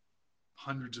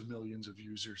hundreds of millions of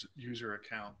user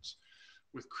accounts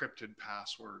with crypted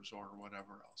passwords or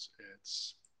whatever else.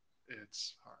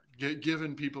 It's hard.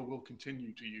 Given people will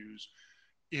continue to use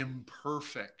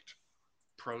imperfect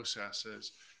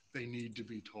processes, they need to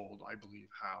be told, I believe,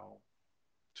 how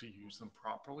to use them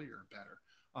properly or better.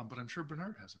 But I'm sure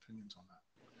Bernard has opinions on that.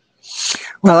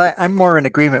 Well, I'm more in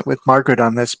agreement with Margaret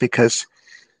on this because,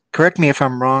 correct me if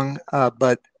I'm wrong,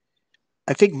 but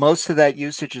I think most of that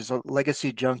usage is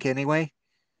legacy junk anyway.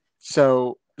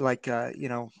 So, like, I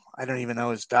don't even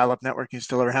know, is dial-up networking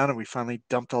still around? And we finally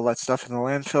dumped all that stuff in the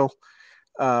landfill.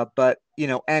 But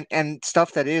and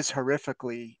stuff that is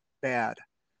horrifically bad,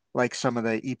 like some of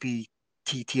the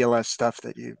EPTTLS stuff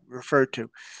that you referred to.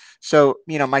 So,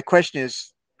 my question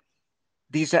is,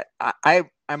 I'm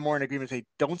more in agreement. They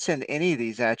don't send any of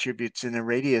these attributes in a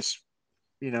radius,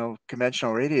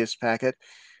 conventional radius packet,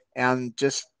 and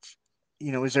just,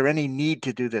 is there any need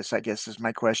to do this? I guess is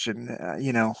my question.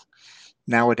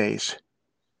 Nowadays.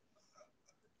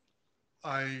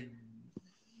 I'm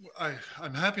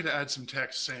happy to add some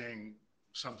text saying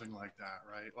something like that,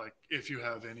 right? Like, if you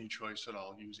have any choice at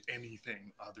all, use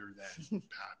anything other than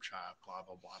PAP, CHAP, blah,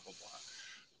 blah, blah, blah,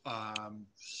 blah.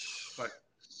 But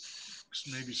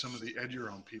maybe some of the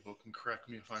EduRoam people can correct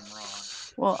me if I'm wrong.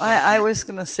 Well, I was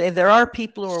going to say there are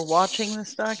people who are watching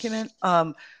this document.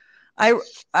 I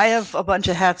have a bunch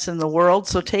of hats in the world,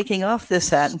 so taking off this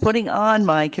hat and putting on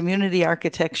my community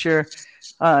architecture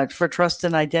for trust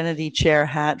and identity chair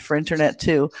hat for Internet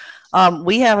 2.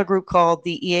 We have a group called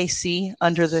the EAC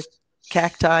under the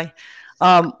cacti,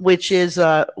 which is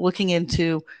looking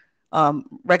into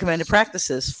recommended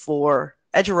practices for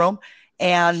EduRoam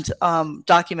and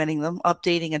documenting them,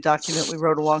 updating a document we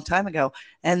wrote a long time ago.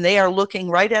 And they are looking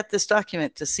right at this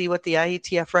document to see what the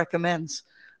IETF recommends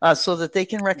so that they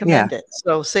can recommend it.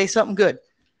 So say something good.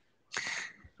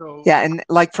 Yeah, and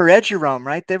like for EduRoam,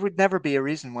 right, there would never be a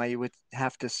reason why you would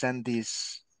have to send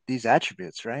these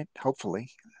attributes, right?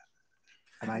 Hopefully.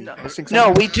 Am I No, missing no,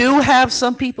 something? we do have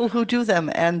some people who do them,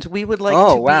 and we would like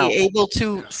Oh, to wow. be able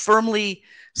to firmly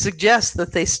suggest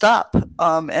that they stop.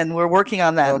 And we're working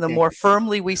on that. And the Okay. more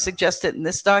firmly we suggest it in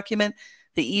this document,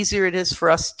 the easier it is for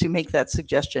us to make that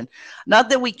suggestion. Not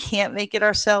that we can't make it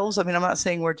ourselves. I mean, I'm not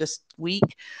saying we're just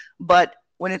weak, but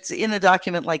when it's in a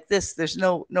document like this, there's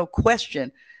no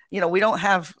question. You know, we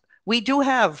do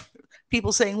have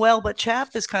people saying, well, but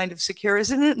CHAP is kind of secure,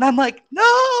 isn't it? And I'm like,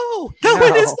 no,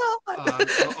 it is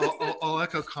not. I'll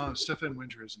echo Stefan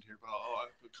Winter isn't here, but I'll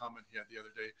echo a comment he had the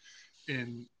other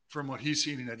day. From what he's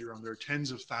seen in Eduroam, there are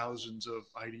tens of thousands of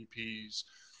IDPs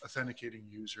authenticating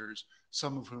users,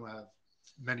 some of whom have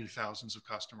many thousands of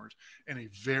customers, and a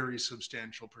very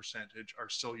substantial percentage are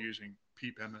still using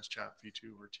PEEP, MS Chat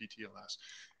v2, or TTLS.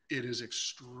 It is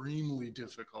extremely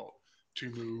difficult to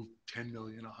move 10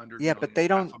 million, 100 Yeah, million. but they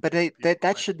don't. But that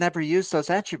right? should never use those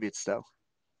attributes, though.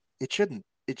 It shouldn't.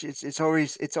 It's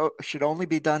always should only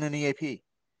be done in EAP.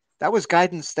 That was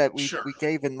guidance that we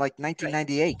gave in like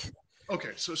 1998.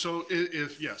 Okay, so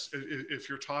if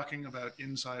you're talking about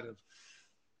inside of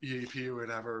EAP or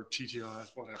whatever,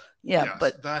 TTLS, whatever, yeah,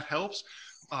 but that helps.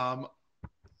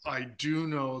 I do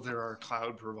know there are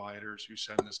cloud providers who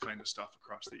send this kind of stuff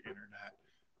across the internet.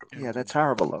 Yeah, that's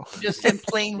horrible, though. Just in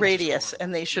plain radius,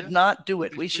 and they should not do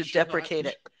it. We should deprecate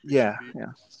it. Yeah.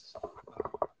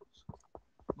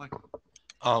 Michael.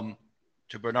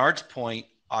 To Bernard's point,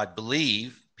 I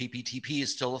believe PPTP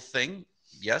is still a thing,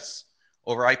 yes,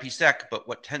 over IPsec, but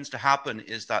what tends to happen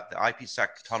is that the IPsec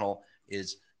tunnel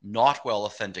is not well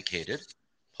authenticated.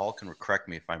 Paul can correct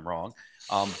me if I'm wrong,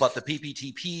 but the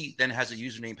PPTP then has a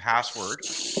username password,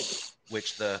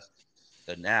 which the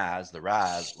NAS, the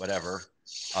RAS, whatever,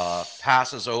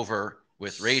 passes over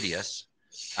with Radius.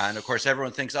 And of course,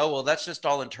 everyone thinks, oh, well, that's just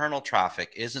all internal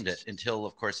traffic, isn't it? Until,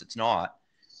 of course, it's not.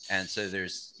 And so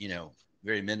there's,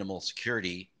 very minimal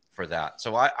security for that.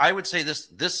 So I would say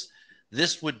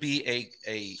this would be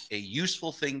a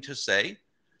useful thing to say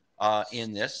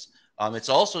in this. It's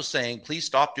also saying, please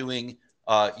stop doing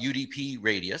UDP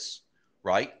radius,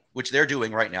 right? Which they're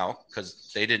doing right now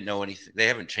because they didn't know anything. They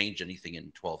haven't changed anything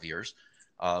in 12 years.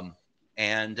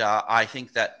 And I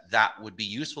think that would be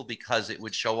useful because it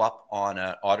would show up on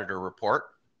an auditor report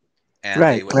and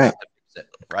they would have to fix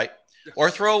it, right?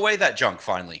 Or throw away that junk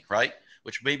finally, right?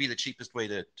 Which may be the cheapest way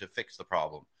to fix the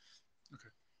problem.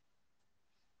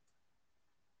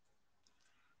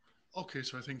 Okay,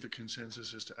 so I think the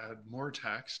consensus is to add more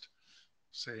text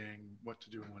saying what to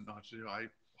do and what not to do. I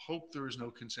hope there is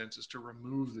no consensus to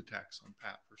remove the text on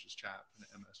PAP versus CHAP and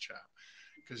MS CHAP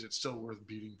because it's still worth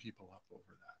beating people up over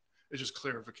that. It's just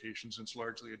clarification since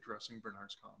largely addressing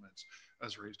Bernard's comments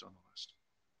as raised on the list.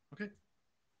 Okay.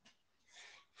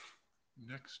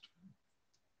 Next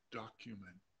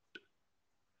document.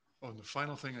 Oh, and the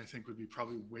final thing I think would be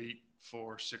probably wait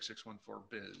for 6614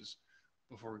 biz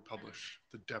before we publish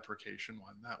the deprecation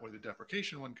one. That way the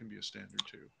deprecation one can be a standard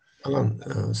too.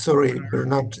 Alan, sorry,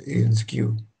 Bernard is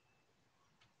queue.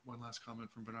 One last comment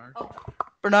from Bernard. Oh,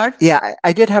 Bernard? Yeah,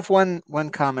 I did have one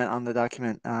comment on the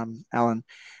document, Alan,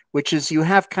 which is you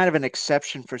have kind of an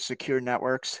exception for secure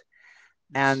networks.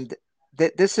 And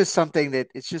this is something that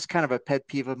it's just kind of a pet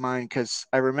peeve of mine because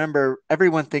I remember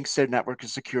everyone thinks their network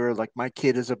is secure, like my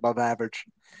kid is above average.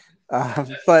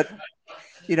 But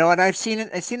and I've seen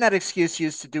that excuse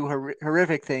used to do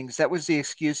horrific things. That was the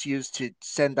excuse used to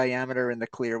send diameter in the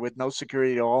clear with no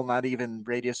security at all, not even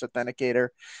radius authenticator,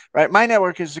 right? My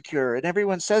network is secure, and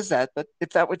everyone says that. But if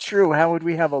that were true, how would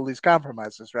we have all these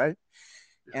compromises, right?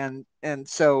 And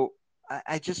so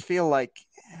I just feel like,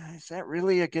 is that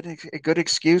really a good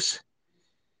excuse?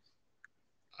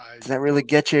 Does that really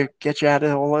get you out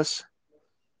of all this?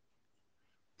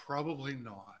 Probably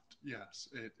not. Yes,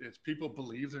 it's people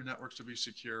believe their networks to be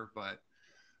secure, but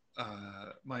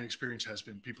my experience has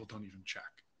been people don't even check.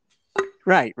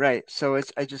 Right. So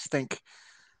I just think,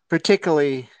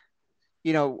 particularly,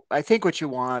 I think what you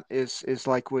want is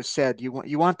like was said, you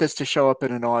want this to show up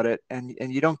in an audit, and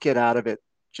you don't get out of it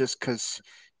just because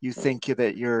you think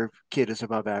that your kid is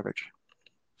above average.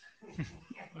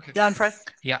 Okay. Jan Fred?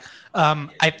 Yeah,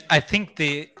 I think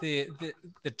the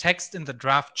text in the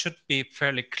draft should be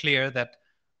fairly clear that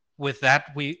with that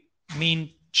we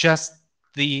mean just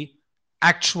the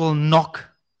actual NOC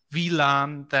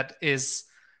VLAN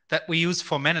that we use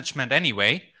for management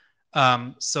anyway.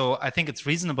 So I think it's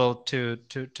reasonable to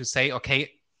say,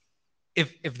 okay,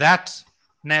 if that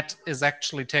net is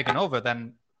actually taken over,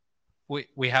 then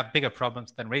we have bigger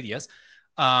problems than radius.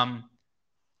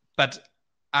 But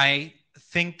I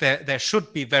think that there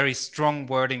should be very strong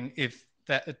wording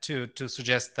to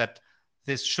suggest that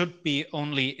this should be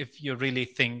only if you really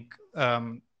think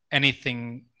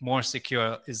anything more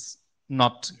secure is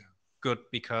not good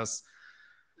because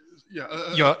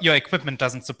your equipment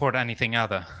doesn't support anything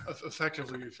other.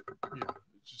 Effectively, if,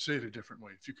 say it a different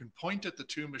way, if you can point at the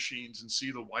two machines and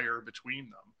see the wire between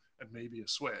them and maybe a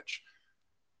switch,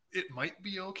 it might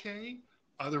be okay.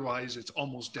 Otherwise, it's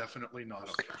almost definitely not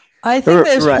okay. I think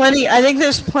there's plenty. I think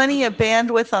there's plenty of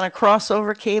bandwidth on a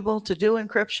crossover cable to do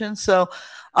encryption. So,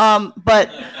 but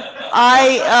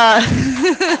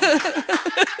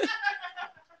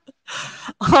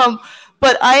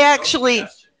but I actually,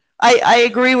 I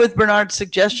agree with Bernard's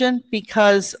suggestion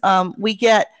because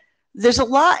there's a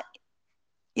lot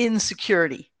in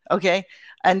security. Okay.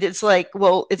 And it's like,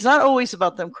 well, it's not always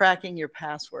about them cracking your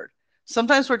password.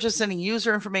 Sometimes we're just sending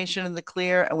user information in the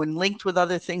clear, and when linked with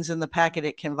other things in the packet,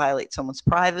 it can violate someone's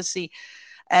privacy.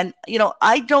 And,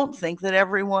 I don't think that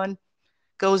everyone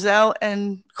goes out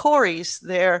and queries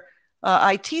their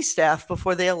IT staff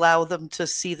before they allow them to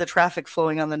see the traffic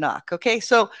flowing on the NOC. Okay,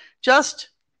 so just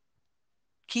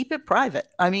keep it private.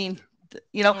 I mean,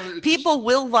 people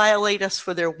will violate us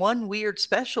for their one weird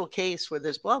special case where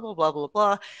there's blah, blah, blah, blah,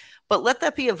 blah. But let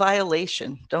that be a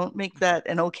violation. Don't make that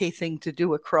an okay thing to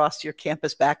do across your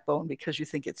campus backbone because you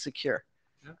think it's secure.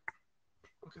 Yeah.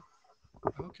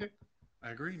 Okay.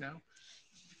 I agree now.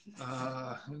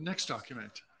 Next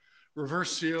document.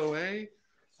 Reverse COA.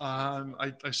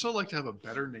 I still like to have a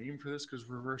better name for this because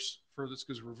reverse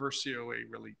COA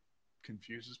really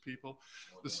confuses people.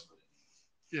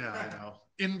 Yeah, I know.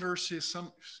 Inverse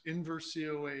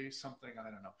COA, something, I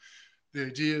don't know. The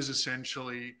idea is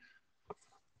essentially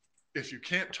if you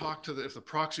can't talk to if the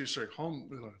proxy,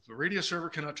 the radio server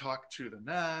cannot talk to the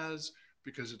NAS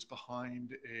because it's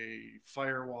behind a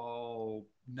firewall,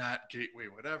 NAT gateway,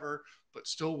 whatever, but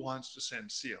still wants to send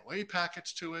COA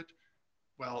packets to it.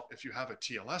 Well, if you have a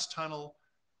TLS tunnel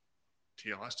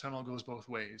goes both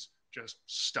ways. Just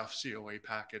stuff COA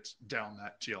packets down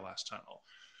that TLS tunnel.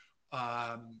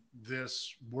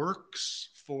 This works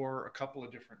for a couple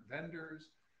of different vendors.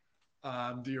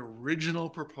 The original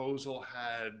proposal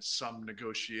had some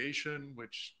negotiation,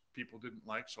 which people didn't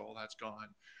like, so all that's gone.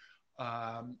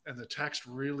 And the text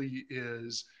really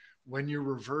is when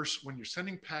you're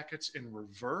sending packets in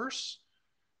reverse,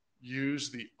 use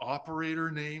the operator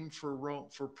name for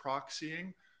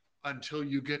proxying until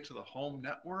you get to the home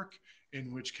network,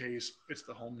 in which case it's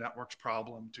the home network's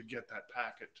problem to get that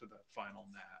packet to the final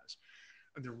NAS.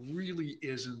 And there really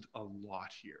isn't a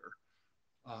lot here.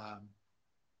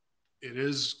 It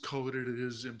is coded, it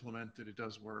is implemented, it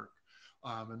does work.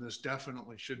 And this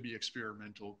definitely should be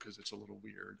experimental because it's a little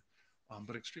weird,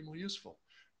 but extremely useful.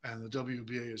 And the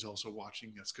WBA is also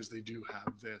watching this because they do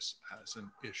have this as an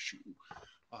issue.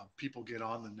 People get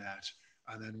on the net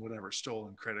and then whatever,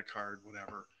 stolen credit card,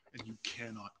 whatever, and you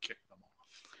cannot kick them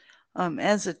off.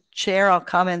 As a chair, I'll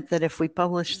comment that if we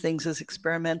publish things as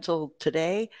experimental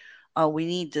today, we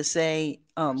need to say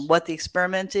what the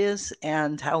experiment is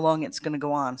and how long it's going to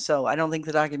go on. So I don't think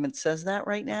the document says that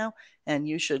right now, and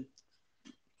you should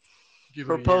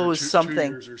propose something.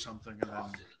 2 years or something, and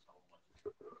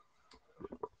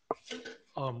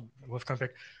then. Wolfgang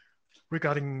Beck.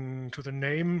 Regarding to the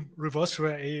name, reverse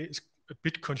COA is a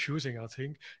bit confusing, I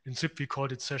think. In ZIP, we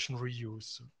called it session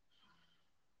reuse.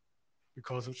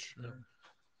 Because it's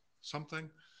something.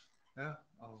 Yeah.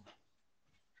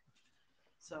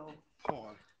 So,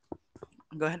 Paul.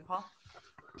 Go ahead, Paul.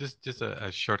 Just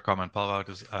a short comment, Paul, about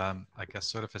this. I guess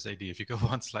sort of as AD, if you go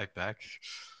one slide back.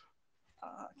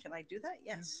 Can I do that?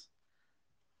 Yes.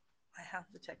 I have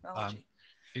the technology.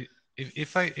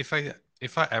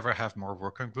 If I ever have more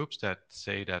working groups that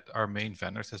say that our main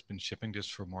vendors has been shipping this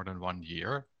for more than 1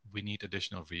 year, we need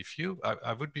additional review.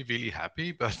 I would be really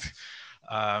happy, but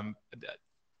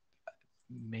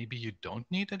maybe you don't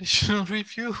need additional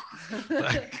review.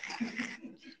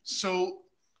 So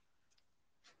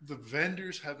the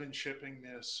vendors have been shipping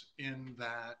this in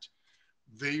that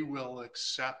they will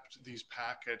accept these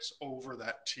packets over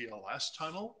that TLS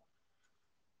tunnel.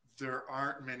 There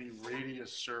aren't many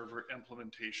radius server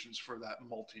implementations for that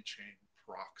multi-chain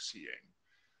proxying.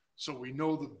 So we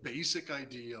know the basic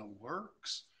idea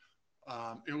works.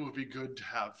 It would be good to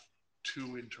have 2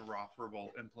 interoperable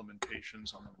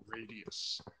implementations on the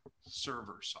radius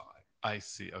server side. I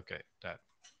see. Okay. But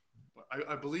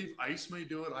I believe ICE may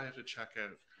do it. I have to check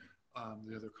out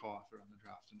the other co-author on the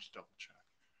draft and just double check.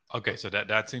 Okay, so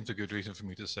that seems a good reason for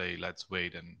me to say let's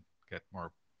wait and get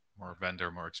more vendor,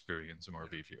 more experience, and more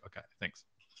review. Okay, thanks.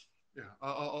 Yeah,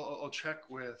 I'll check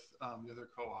with the other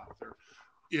co-author.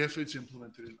 If it's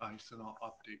implemented in ICE, then I'll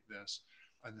update this,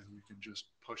 and then we can just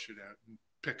push it out and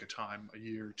pick a time, a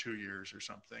year, 2 years or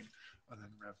something, and then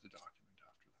rev the document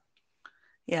after that.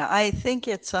 Yeah, I think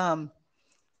it's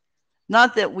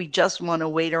not that we just want to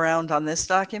wait around on this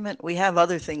document. We have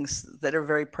other things that are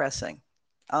very pressing.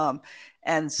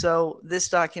 And so this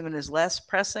document is less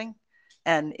pressing,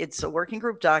 and it's a working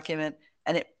group document.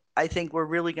 And I think we're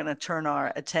really going to turn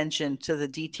our attention to the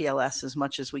DTLS as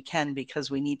much as we can, because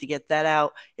we need to get that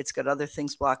out. It's got other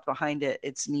things blocked behind it.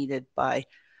 It's needed by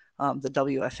the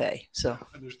WFA. So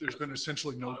and there's been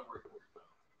essentially no.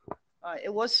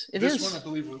 It is. This one, I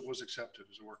believe, was accepted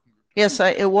as a working group. Yes,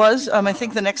 it was. I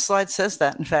think the next slide says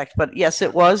that, in fact. But yes,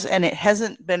 it was, and it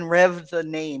hasn't been revved the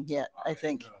name yet, I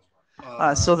think.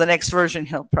 So the next version,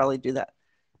 he'll probably do that.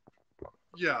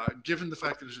 Yeah, given the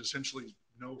fact that there's essentially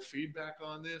no feedback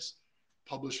on this,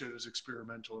 publish it as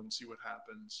experimental and see what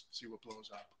happens, see what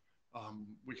blows up.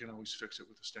 We can always fix it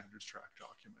with a standards track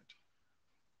document.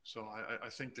 So I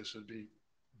think this would be,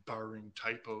 barring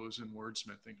typos and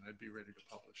wordsmithing, I'd be ready to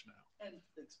publish now. And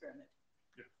experiment.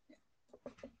 Yeah.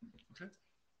 Okay.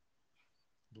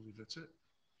 I believe that's it.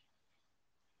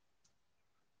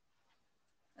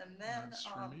 And then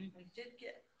we did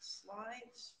get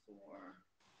slides for.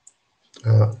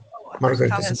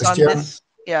 Margaret, Sebastian.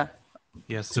 Yeah.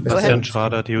 Yes, Sebastian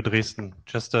Schrader, TU Dresden.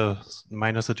 Just a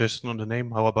minor suggestion on the name.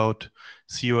 How about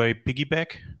COA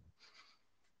Piggyback?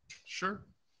 Sure.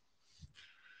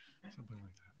 Something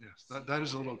like that. Yes, that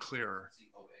is a little clearer.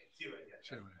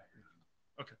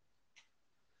 Okay.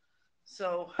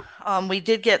 So we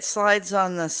did get slides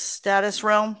on the status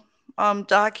realm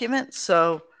document.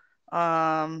 So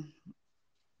Mark,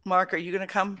 are you going to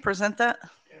come present that?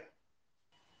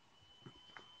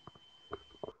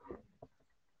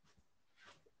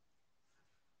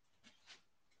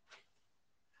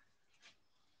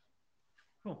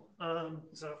 Cool.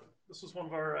 So this was one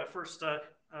of our first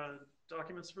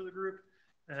documents for the group,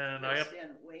 and I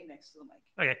stand way next to the mic.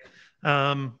 Okay.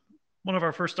 One of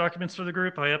our first documents for the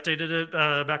group. I updated it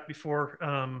back before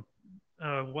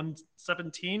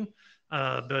 117,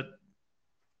 but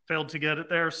failed to get it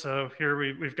there. So here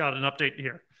we've got an update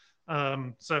here.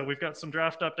 So we've got some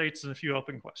draft updates and a few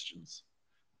open questions.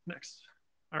 Next.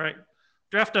 All right.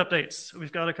 Draft updates.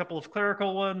 We've got a couple of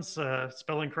clerical ones,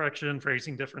 spelling correction,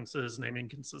 phrasing differences, naming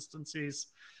consistencies.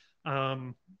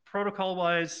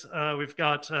 Protocol-wise, we've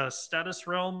got status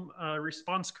realm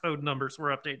response code numbers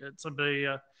were updated. Somebody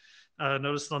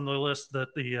noticed on the list that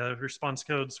the response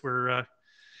codes were,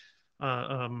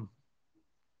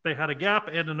 they had a gap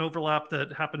and an overlap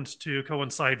that happened to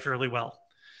coincide fairly well.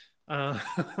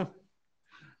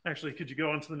 Actually, could you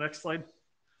go on to the next slide?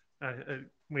 I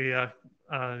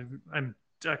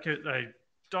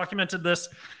documented this.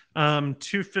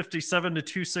 257 to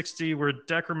 260 were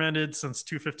decremented since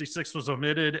 256 was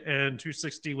omitted and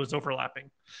 260 was overlapping.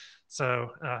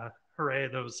 So hooray,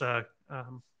 those that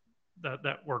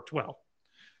worked well.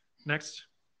 Next.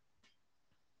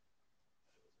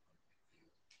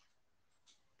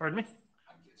 Pardon me?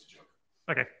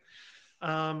 Okay.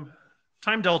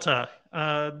 Time delta.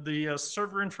 The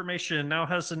server information now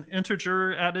has an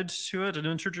integer added to it, an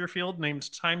integer field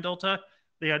named time delta.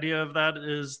 The idea of that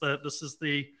is that this is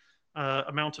the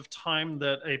amount of time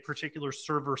that a particular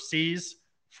server sees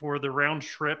for the round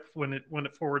trip when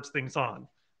it forwards things on.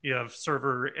 You have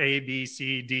server A, B,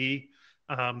 C, D.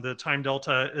 The time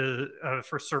delta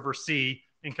for server C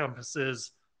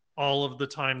encompasses all of the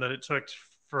time that it took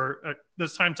for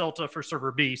this time delta for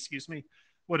server B, excuse me,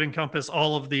 would encompass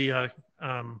all of the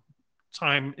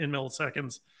time in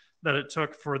milliseconds that it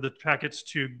took for the packets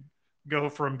to go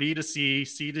from B to C,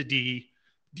 C to D,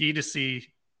 D to C,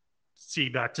 C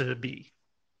back to B.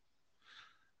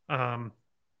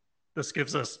 This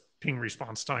gives us ping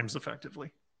response times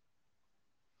effectively.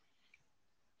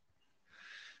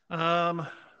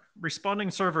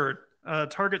 Responding server,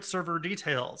 target server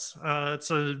details.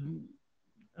 It's a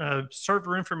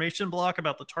server information block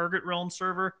about the target realm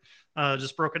server,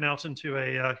 just broken out into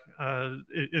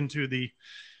into the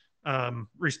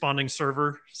responding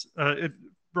server.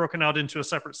 Broken out into a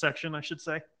separate section, I should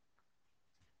say.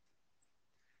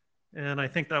 And I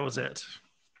think that was it.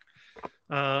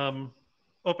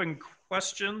 Open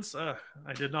questions. I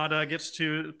did not get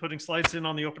to putting slides in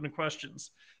on the open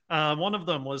questions. One of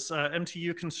them was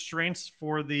MTU constraints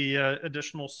for the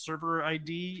additional server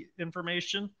ID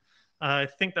information. I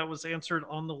think that was answered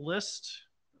on the list.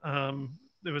 It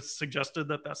was suggested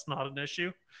that that's not an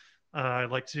issue.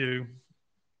 I'd like to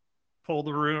poll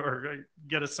the room or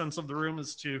get a sense of the room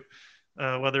as to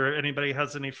whether anybody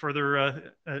has any further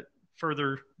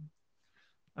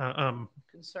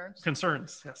concerns.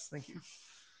 Concerns. Yes, thank you.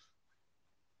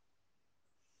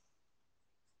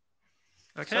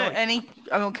 Okay.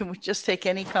 So can we just take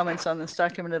any comments on this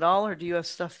document at all, or do you have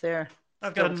stuff there?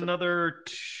 I've got another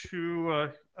two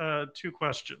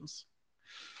questions.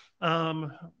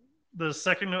 The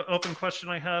second open question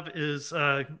I have is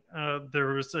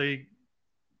there was a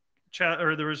chat,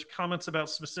 or there was comments about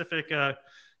specific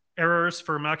errors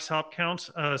for max hop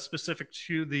count specific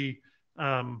to the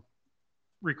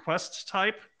request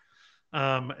type.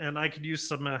 And I could use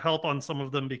some help on some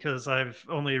of them because I've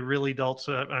only really dealt,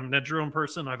 I'm an Edgerome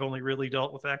person, I've only really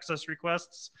dealt with access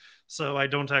requests. So I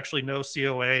don't actually know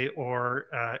COA or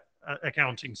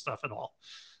accounting stuff at all.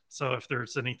 So if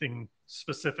there's anything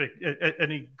specific,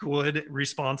 any good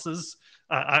responses,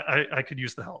 I could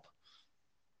use the help.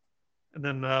 And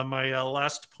then my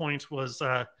last point was,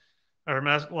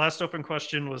 last open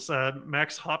question was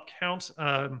max hop count.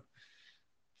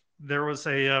 There was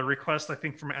a request, I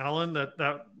think, from Alan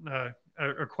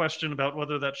a question about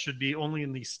whether that should be only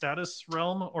in the status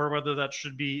realm or whether that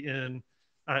should be in,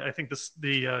 I think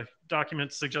the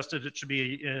document suggested it should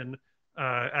be in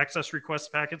access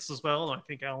request packets as well. And I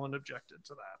think Alan objected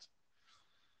to that.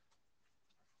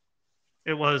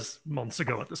 It was months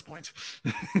ago at this point.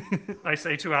 I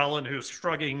say to Alan, who's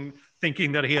shrugging,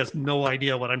 thinking that he has no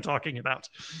idea what I'm talking about.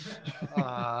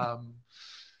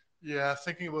 Yeah,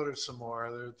 thinking about it some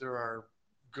more, there are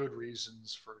good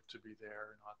reasons for it to be there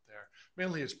or not there.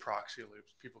 Mainly it's proxy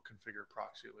loops. People configure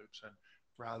proxy loops, and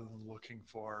rather than looking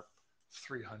for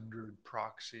 300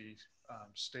 proxy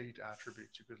state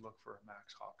attributes, you could look for a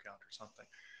max hop count or something.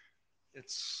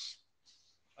 It's,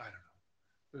 I don't know.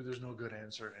 There's no good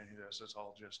answer to any of this. It's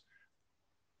all just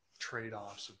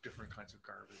trade-offs of different kinds of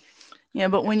garbage. Yeah,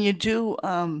 but when you do,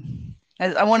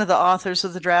 as I'm one of the authors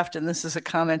of the draft, and this is a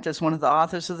comment as one of the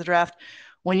authors of the draft,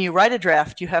 when you write a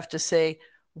draft, you have to say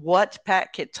what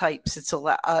packet types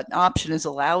an option is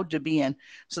allowed to be in.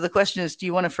 So the question is, do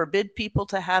you want to forbid people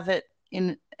to have it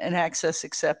in an access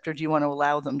accept, or do you want to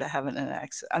allow them to have it in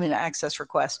an access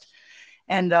request?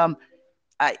 And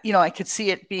I could see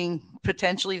it being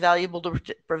potentially valuable to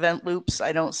prevent loops.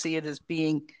 I don't see it as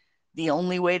being the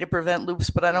only way to prevent loops,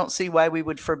 but I don't see why we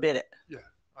would forbid it. Yeah,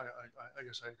 I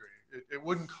guess I agree. It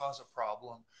wouldn't cause a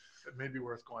problem. It may be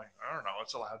worth going, I don't know,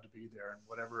 it's allowed to be there, and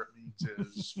whatever it means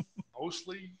is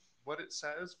mostly what it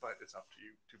says, but it's up to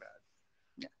you. Too bad.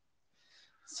 Yeah.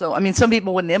 So, I mean, some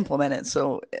people wouldn't implement it.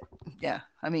 So, yeah,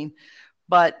 I mean,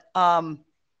 but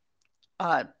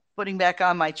putting back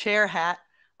on my chair hat,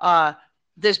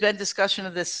 there's been discussion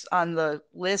of this on the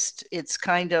list. It's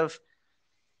kind of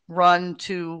run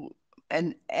to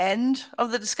an end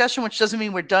of the discussion, which doesn't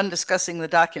mean we're done discussing the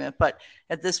document, but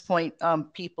at this point,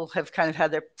 people have kind of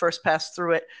had their first pass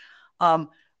through it.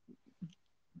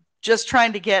 Just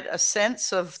trying to get a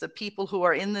sense of the people who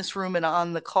are in this room and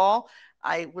on the call.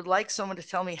 I would like someone to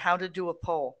tell me how to do a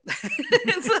poll,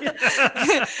 because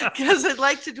I'd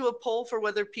like to do a poll for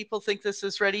whether people think this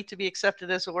is ready to be accepted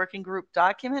as a working group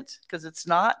document, because it's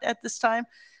not at this time,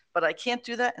 but I can't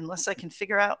do that unless I can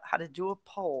figure out how to do a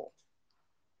poll.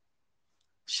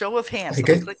 Show of hands. I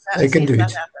can do it.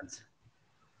 Happens.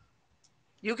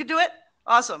 You can do it?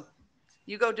 Awesome.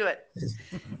 You go do it.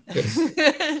 Yes.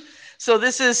 So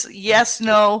this is yes,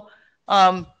 no.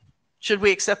 Should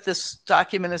we accept this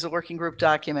document as a working group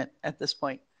document at this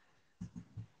point?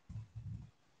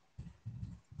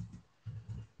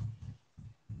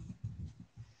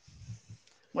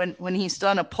 When he's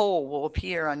done, a poll will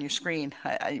appear on your screen.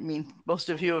 I mean, most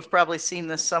of you have probably seen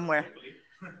this somewhere.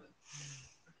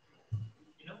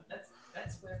 You know,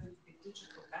 that's where the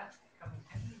digital app come in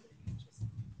handy.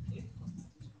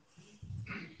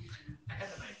 I have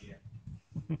an idea.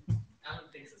 Alan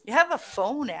thinks You have a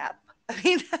phone app. I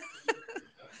mean,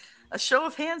 a show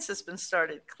of hands has been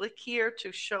started. Click here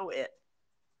to show it.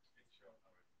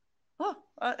 Oh,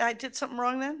 I did something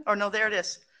wrong then? Or no, there it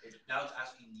is. Now it's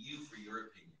asking you for your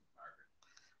opinion, Margaret.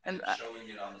 And showing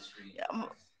it on the screen.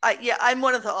 Yeah, I'm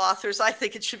one of the authors. I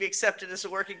think it should be accepted as a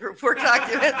working group work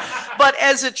document. But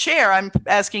as a chair, I'm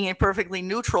asking a perfectly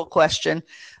neutral question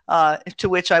to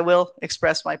which I will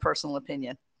express my personal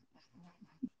opinion.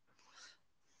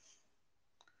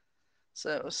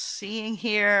 So seeing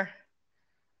here,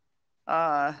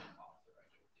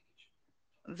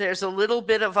 there's a little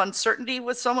bit of uncertainty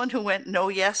with someone who went no,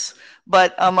 yes.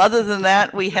 But other than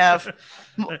that, we have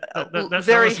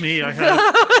that was me. I had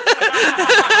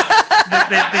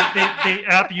the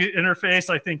app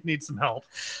interface, I think, needs some help.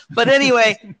 But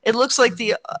anyway, it looks like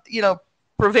the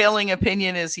prevailing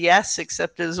opinion is yes,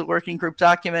 accepted as a working group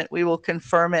document. We will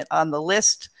confirm it on the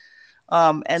list,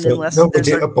 and so unless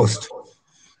nobody opposed.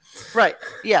 Right.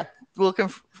 Yeah. We'll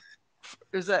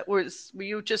were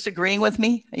you just agreeing with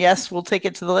me? Yes, we'll take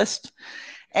it to the list.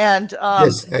 And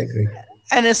yes, I agree.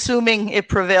 And assuming it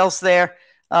prevails there,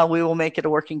 we will make it a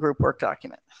working group work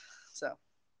document. So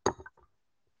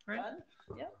Right. Done?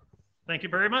 Yep. Thank you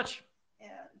very much. And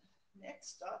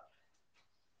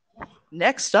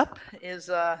next up is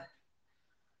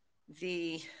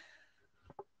the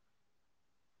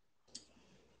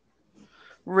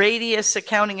Radius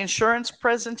Accounting Insurance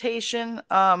presentation.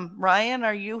 Ryan,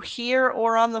 are you here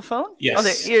or on the phone?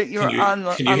 Yes. Oh, you're can you hear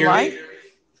online? me?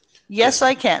 Yes,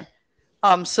 I can.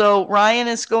 So Ryan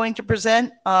is going to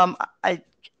present. I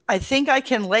think I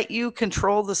can let you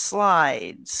control the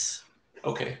slides.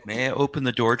 Okay. May I open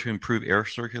the door to improve air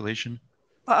circulation?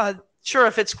 Sure,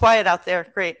 if it's quiet out there,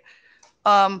 great.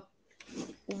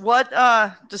 What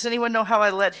does anyone know how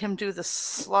I let him do the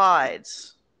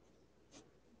slides?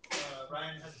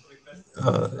 Ryan has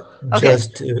Okay.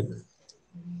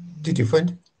 Did you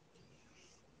find?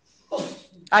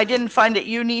 I didn't find it.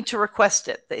 You need to request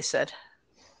it, they said.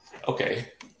 Okay.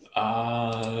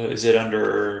 Is it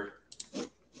under?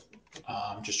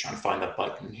 I'm just trying to find the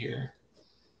button here.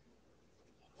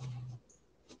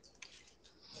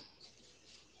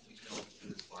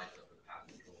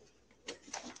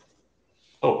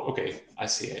 Oh, okay. I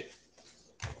see it.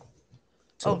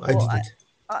 So I did it.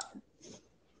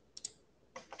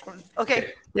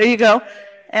 Okay, there you go.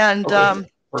 And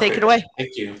take it away.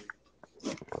 Thank you.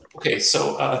 Okay,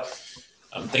 so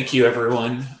thank you,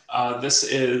 everyone. This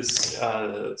is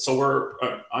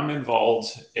I'm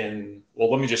involved in. Well,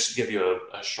 let me just give you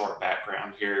a short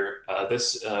background here.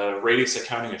 This Radius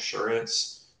Accounting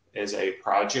Assurance is a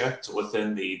project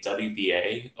within the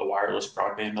WBA, a Wireless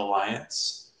Broadband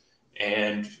Alliance,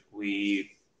 and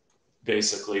we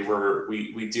basically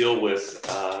we deal with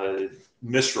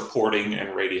misreporting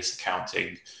and radius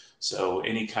accounting. So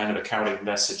any kind of accounting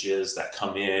messages that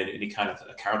come in, any kind of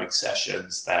accounting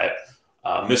sessions that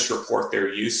misreport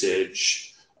their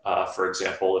usage. For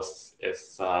example,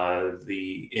 if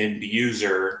the end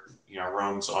user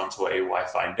roams onto a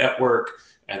Wi-Fi network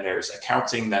and there's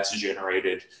accounting that's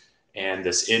generated, and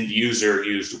this end user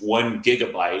used 1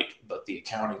 gigabyte, but the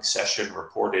accounting session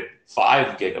reported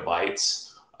 5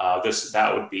 gigabytes,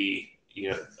 that would be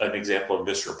an example of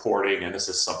misreporting, and this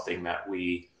is something that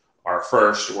we're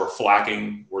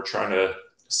flagging. We're trying to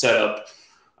set up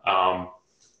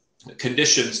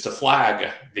conditions to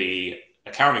flag the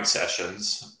accounting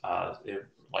sessions,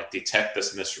 like detect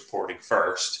this misreporting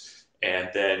first, and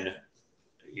then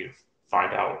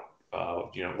find out,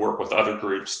 work with other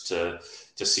groups to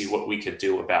see what we could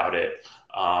do about it.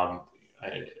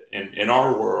 In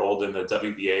our world, in the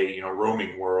WBA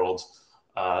roaming world,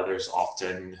 there's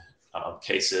often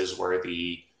cases where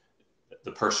the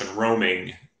person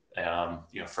roaming,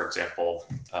 for example,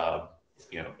 I'm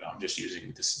just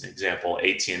using this example,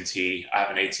 AT&T. I have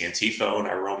an AT&T phone.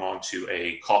 I roam onto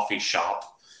a coffee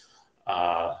shop,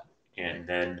 and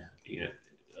then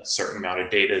a certain amount of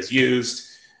data is used,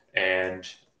 and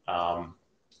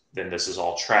then this is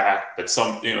all tracked. But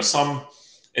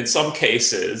in some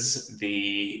cases,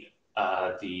 the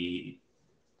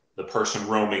person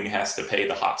roaming has to pay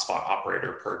the hotspot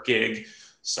operator per gig.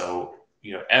 So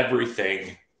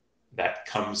everything that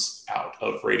comes out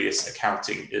of radius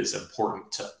accounting is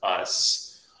important to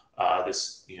us.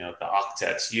 The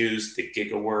octets used, the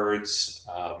gigawords,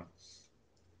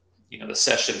 the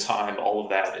session time, all of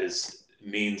that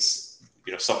means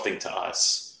something to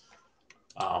us.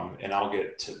 And I'll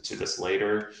get to this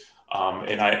later.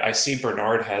 And I see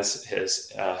Bernard has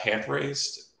his hand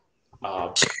raised.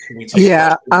 Can we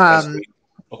take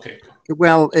okay.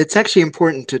 Well, it's actually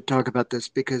important to talk about this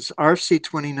because RC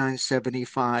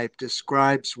 2975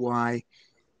 describes why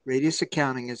radius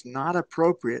accounting is not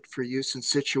appropriate for use in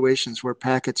situations where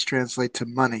packets translate to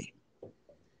money.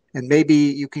 And maybe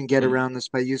you can get around this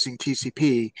by using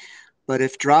TCP, but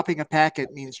if dropping a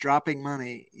packet means dropping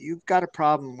money, you've got a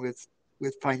problem with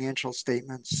financial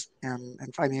statements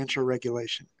and financial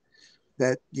regulation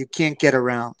that you can't get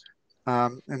around.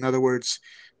 In other words,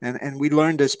 and we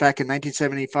learned this back in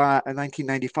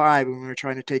 1995 when we were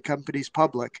trying to take companies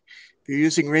public. If you're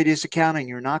using radius accounting,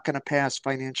 you're not going to pass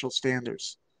financial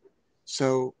standards.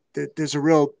 So there's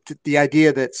the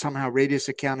idea that somehow radius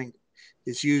accounting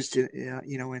is used,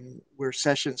 in where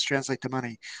sessions translate to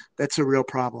money. That's a real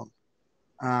problem.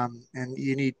 And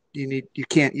you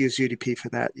can't use UDP for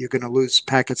that. You're going to lose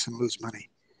packets and lose money.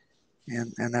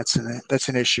 And that's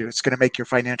an issue. It's going to make your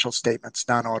financial statements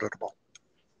non-auditable.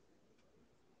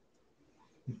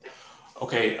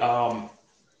 Okay.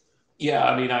 Yeah,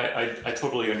 I mean, I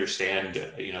totally understand,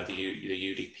 the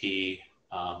UDP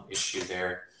issue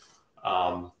there.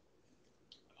 But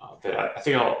I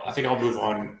think I'll move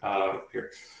on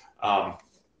here.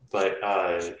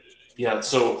 Yeah.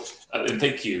 So, and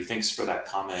thanks for that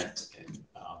comment. And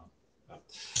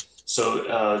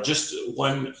just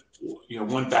one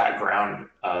background,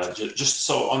 just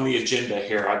so on the agenda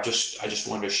here, I just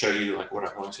wanted to show you like what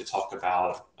I'm going to talk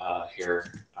about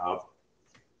here.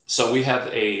 So we have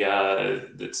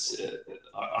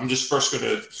I'm just first going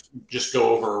to just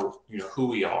go over who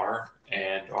we are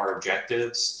and our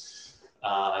objectives,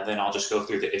 and then I'll just go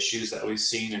through the issues that we've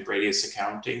seen in radius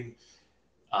accounting,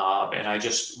 and I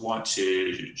just want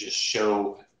to just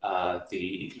show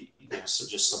so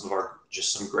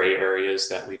just some gray areas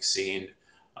that we've seen,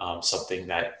 something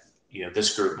that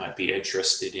this group might be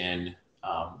interested in.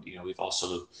 We've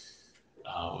also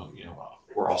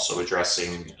we're also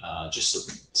addressing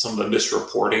just some of the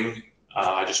misreporting.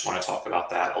 I just want to talk about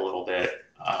that a little bit,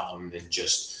 and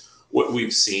just what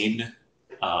we've seen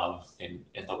in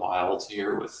the wild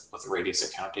here with radius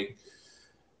accounting.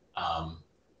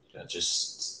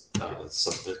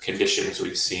 Some of the conditions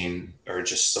we've seen, or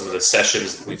just some of the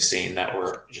sessions that we've seen that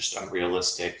were just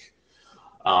unrealistic.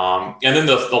 And then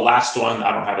the last one,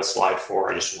 I don't have a slide for.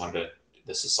 I just wanted to,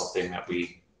 this is something that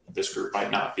this group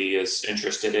might not be as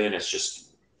interested in. It's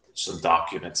just some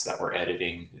documents that we're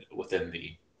editing within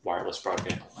the wireless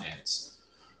broadband alliance.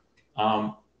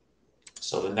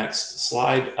 So the next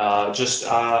slide,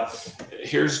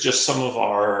 here's just some of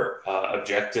our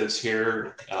objectives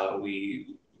here.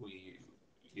 We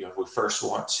first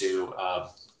want to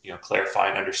clarify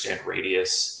and understand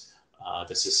radius.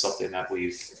 This is something that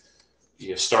we've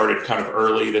started kind of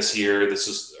early this year. This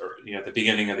is at the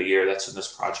beginning of the year. That's when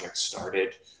this project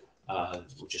started.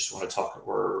 We just want to talk.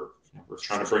 We're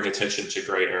trying to bring attention to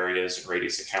gray areas and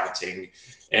radius accounting,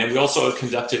 and we also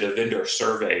conducted a vendor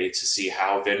survey to see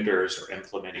how vendors are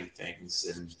implementing things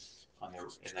in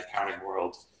the accounting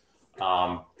world.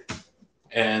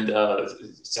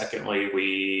 Secondly,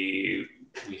 we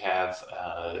have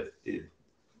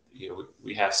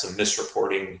we have some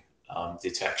misreporting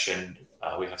detection.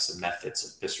 We have some methods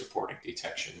of misreporting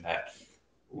detection that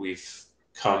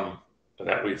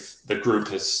the group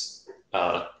has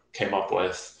came up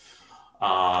with.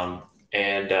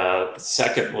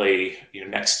 Secondly,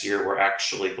 next year we're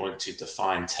actually going to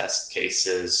define test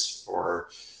cases for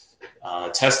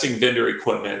testing vendor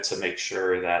equipment to make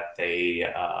sure that they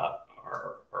are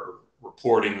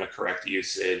reporting the correct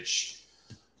usage.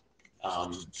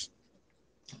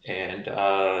 And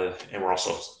we're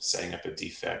also setting up a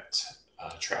defect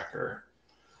tracker.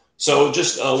 So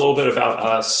just a little bit about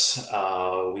us.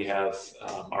 We have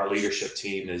our leadership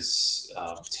team is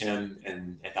Tim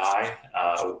and I.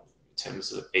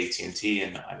 Tim's with AT&T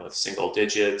and I'm with Single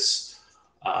Digits.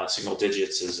 Single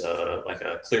Digits is like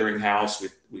a clearinghouse.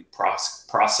 We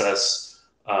process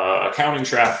accounting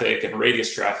traffic and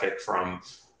radius traffic from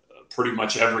pretty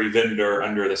much every vendor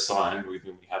under the sun. We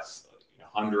have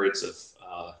hundreds of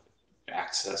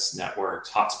access networks,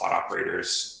 hotspot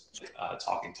operators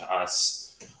talking to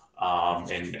us.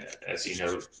 And as you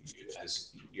know, as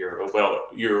you're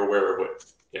aware of what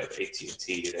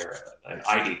AT&T, they're an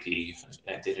IDP,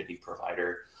 identity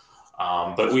provider.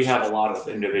 But we have a lot of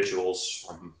individuals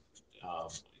from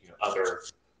other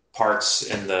parts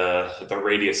in the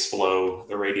radius flow,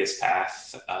 the radius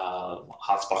path,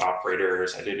 hotspot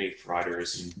operators, identity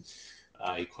providers, and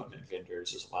equipment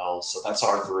vendors as well. So that's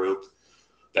our group.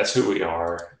 That's who we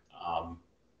are.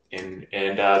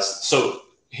 So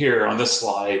here on this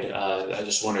slide, I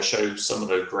just want to show you some of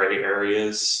the gray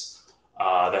areas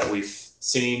that we've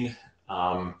seen.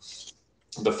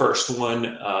 The first one,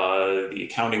 the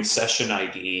accounting session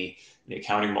ID, the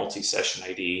accounting multi-session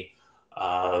ID.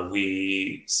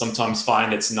 We sometimes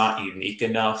find it's not unique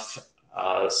enough.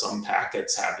 Some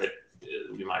packets have it,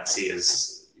 we might see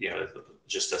as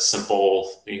just a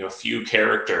simple few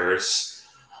characters,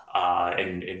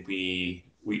 and we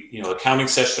accounting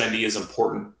session ID is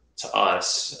important to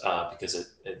us because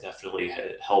it definitely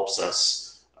helps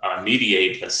us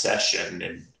mediate a session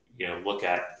and look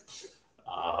at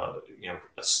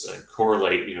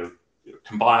correlate,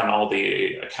 combine all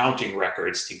the accounting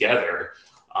records together,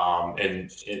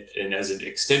 and as an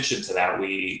extension to that,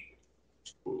 the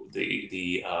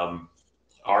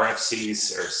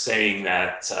RFCs are saying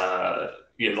that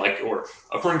or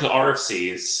according to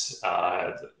RFCs,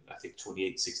 I think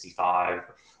 2865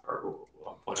 or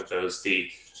one of those,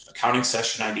 the accounting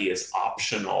session ID is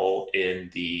optional in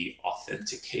the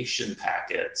authentication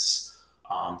packets.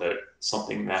 But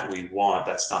something that we want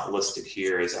that's not listed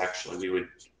here is actually we would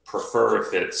prefer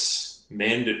if it's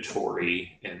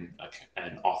mandatory in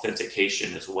an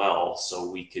authentication as well, so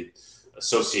we could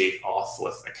associate auth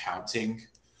with accounting.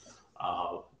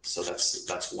 So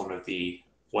that's one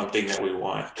thing that we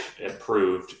want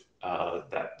improved,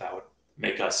 that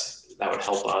would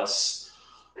help us.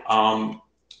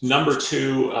 Number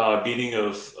two, meaning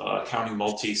of accounting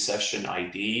multi-session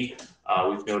ID.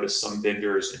 We've noticed some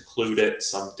vendors include it,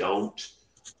 some don't.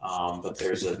 But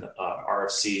there's an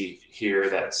RFC here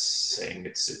that's saying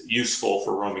it's useful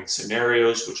for roaming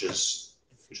scenarios, which is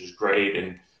great.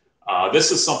 And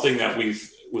this is something that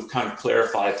we've kind of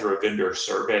clarified through a vendor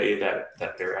survey that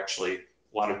there actually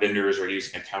a lot of vendors are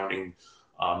using accounting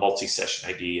multi-session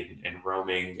ID and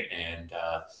roaming, and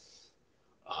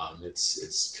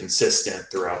it's consistent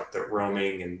throughout the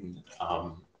roaming, and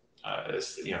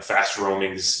fast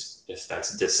roamings, if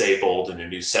that's disabled and a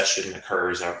new session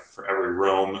occurs for every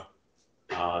roam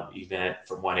event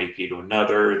from one AP to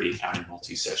another, the accounting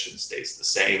multi-session stays the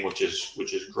same, which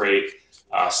is great.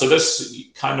 So this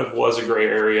kind of was a gray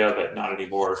area, but not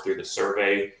anymore through the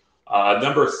survey.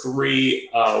 Number three,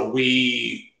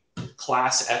 we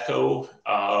class echo.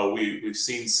 We've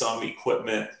seen some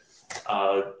equipment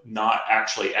not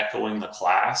actually echoing the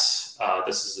class.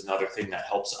 This is another thing that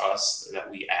helps us, that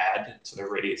we add to the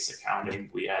radius accounting.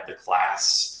 We add the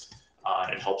class,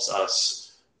 and it helps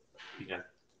us,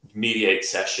 mediate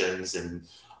sessions. And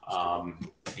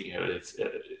if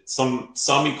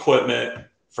some equipment,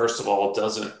 first of all,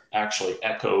 doesn't actually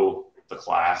echo the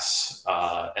class,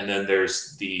 and then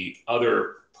there's the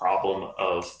other problem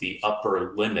of the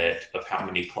upper limit of how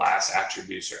many class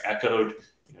attributes are echoed.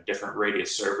 Different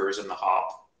radius servers in the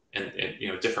hop, and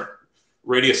different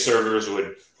radius servers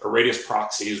or radius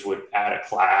proxies would add a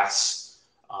class,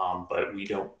 but we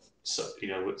don't. So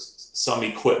some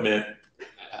equipment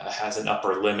has an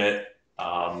upper limit,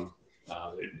 and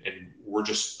we're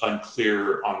just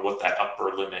unclear on what that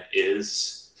upper limit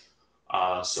is.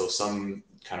 So some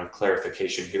kind of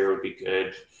clarification here would be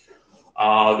good.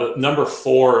 The number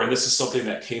four, and this is something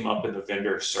that came up in the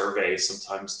vendor survey.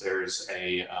 Sometimes there's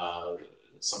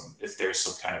if there's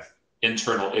some kind of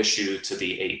internal issue to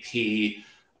the AP,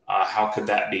 how could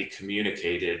that be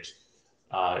communicated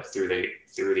through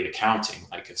the accounting?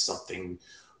 Like if something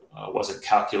wasn't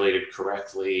calculated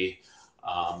correctly,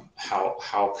 how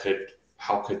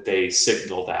could they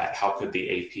signal that? How could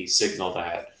the AP signal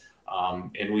that?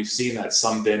 And we've seen that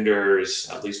some vendors,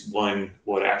 at least one,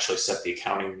 would actually set the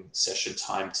accounting session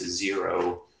time to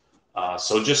 0.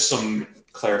 So just some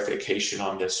clarification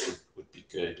on this would be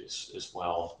good as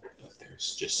well, if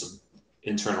there's just some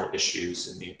internal issues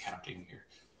in the accounting here.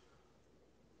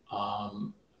 I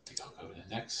think I'll go to the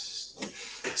next.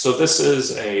 So this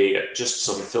is just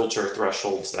some filter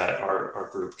thresholds that our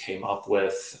group came up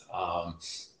with.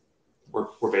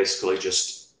 We're basically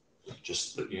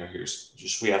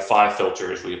we have 5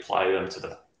 filters. We apply them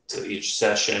to each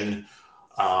session.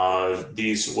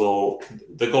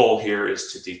 The goal here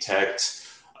is to detect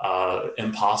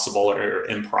impossible or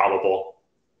improbable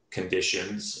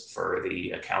conditions for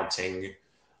the accounting.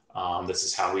 This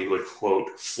is how we would,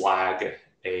 quote, flag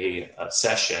a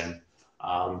session.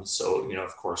 So,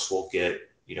 of course, we'll get,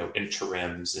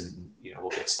 interims, and, we'll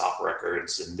get stop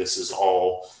records. And this is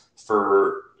all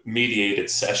for mediated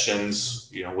sessions.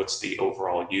 What's the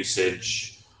overall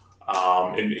usage?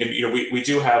 And we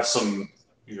do have some,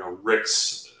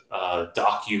 RICS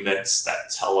documents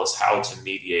that tell us how to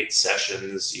mediate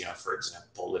sessions. For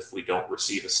example, if we don't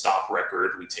receive a stop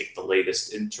record, we take the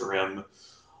latest interim.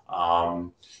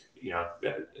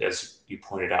 As you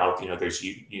pointed out, there's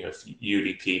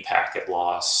UDP packet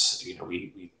loss.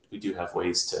 We do have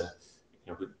ways to,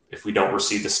 if we don't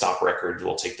receive the stop record,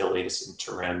 we'll take the latest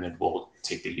interim and we'll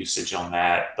take the usage on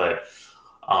that. But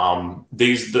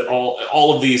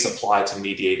all of these apply to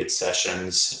mediated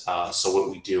sessions. So what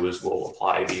we do is we'll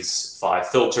apply these 5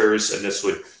 filters, and this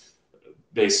would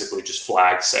basically just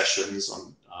flag sessions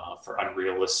for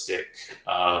unrealistic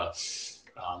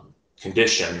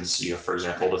conditions. For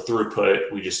example, the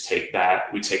throughput, we just take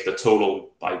that. We take the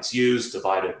total bytes used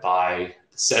divided by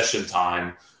the session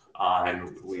time,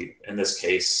 and we, in this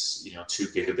case, 2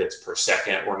 gigabits per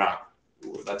second.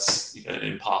 That's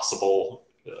impossible.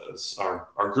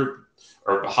 Our group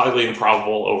are highly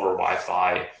improbable over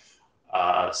Wi-Fi,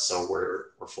 so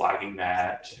we're flagging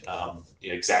that.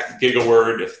 The exact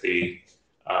gigaword, if the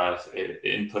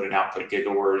input and output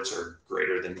gigawords are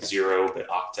greater than 0, but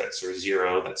octets are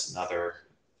 0, that's another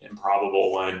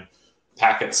improbable one.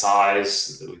 Packet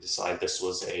size, we decide this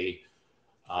was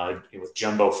with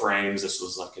jumbo frames, this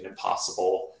was like an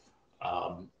impossible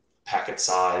packet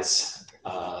size.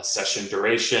 Session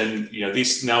duration,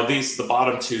 the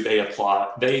bottom 2, they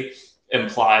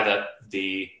imply that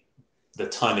the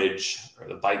tonnage or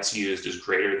the bytes used is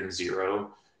greater than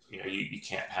 0. You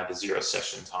can't have a 0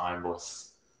 session time with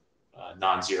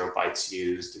non-zero bytes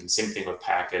used, and same thing with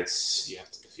packets.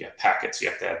 If you have packets, you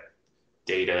have to have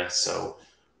data. So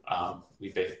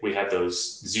we had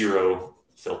those 0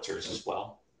 filters as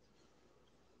well.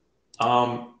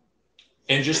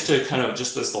 And just to kind of,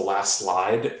 just as the last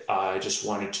slide, I just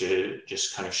wanted to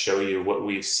just kind of show you what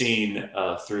we've seen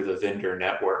through the vendor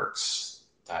networks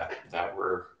that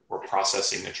we're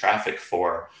processing the traffic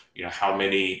for. You know, how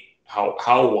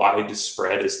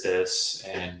widespread is this?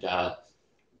 And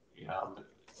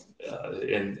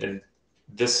and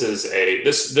this is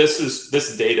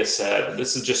this data set.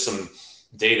 This is just some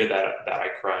data that I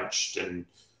crunched and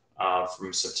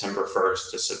from September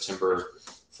 1st to September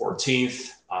 14th.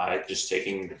 Just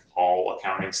taking all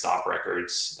accounting stop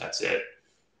records. That's it.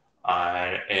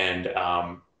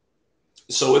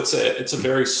 So it's a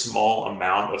very small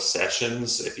amount of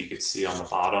sessions. If you could see on the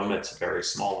bottom, it's a very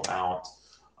small amount.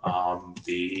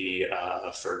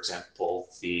 For example,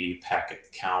 the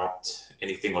packet count,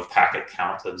 anything with packet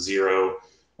count of 0.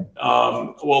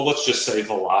 Well, let's just say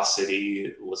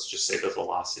velocity. Let's just say the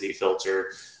velocity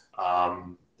filter.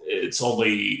 It's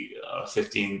only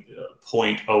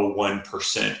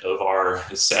 15.01% of our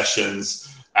sessions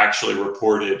actually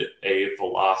reported a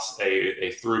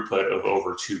throughput of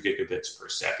over 2 gigabits per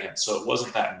second. So it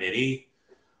wasn't that many,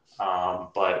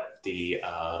 but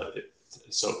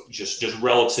so just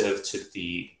relative to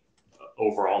the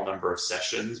overall number of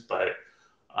sessions. But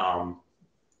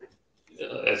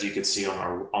as you can see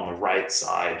on the right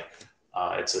side,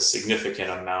 it's a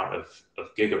significant amount of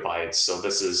gigabytes. So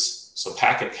this is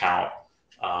packet count,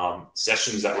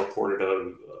 sessions that reported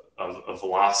a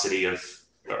velocity of,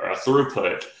 or a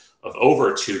throughput of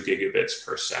over 2 gigabits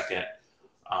per second.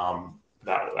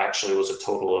 That actually was a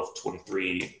total of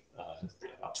 23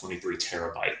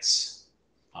 terabytes.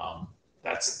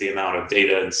 That's the amount of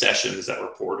data and sessions that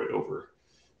reported over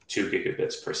 2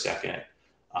 gigabits per second.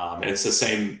 And it's the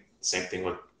same thing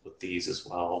with these as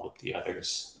well, with the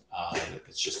others.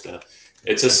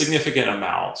 It's a significant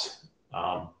amount.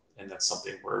 And that's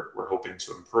something we're hoping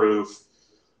to improve.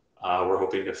 We're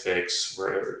hoping to fix.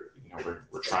 We're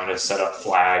trying to set up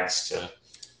flags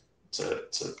to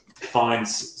find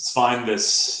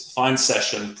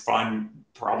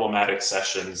problematic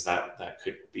sessions that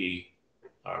could be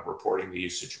reporting the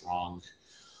usage wrong.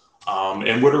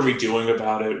 And what are we doing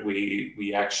about it?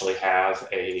 We actually have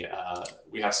we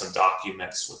have some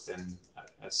documents within,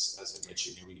 as I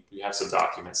mentioned, we have some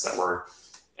documents that we're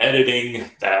editing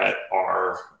that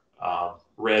are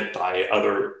read by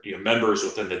other members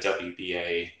within the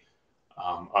WBA,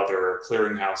 other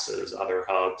clearinghouses, other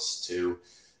hubs to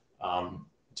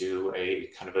do a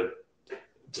kind of a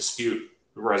dispute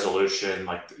resolution,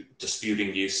 like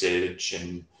disputing usage,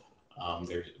 and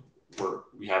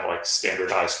we have like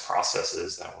standardized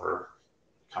processes that we're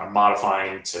kind of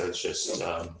modifying to just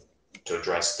to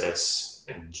address this.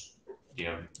 And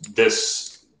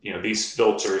these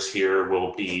filters here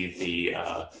will be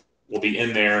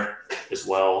in there as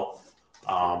well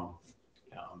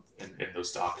in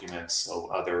those documents. So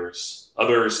others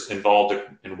involved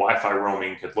in Wi-Fi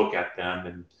roaming could look at them,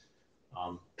 and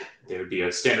there would be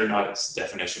a standardized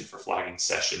definition for flagging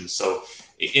sessions. So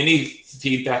any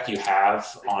feedback you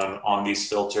have on these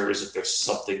filters, if there's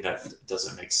something that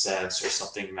doesn't make sense or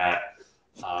something that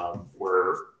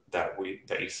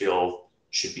that you feel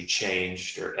should be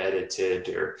changed or edited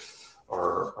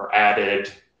or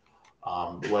added,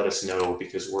 let us know,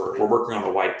 because we're working on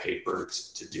a white paper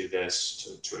to do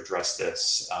this, to address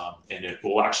this, and it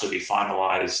will actually be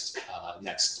finalized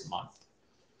next month.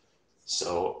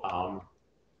 So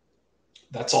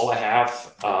that's all I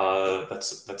have.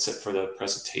 That's it for the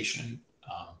presentation.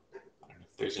 I don't know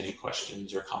if there's any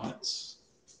questions or comments.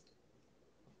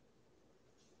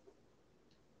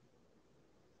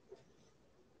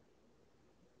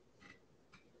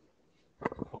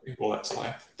 Okay, well, that's all I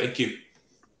have. Thank you.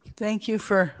 Thank you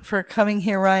for coming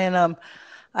here, Ryan.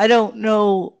 I don't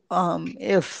know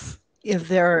if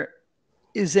there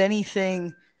is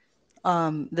anything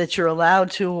that you're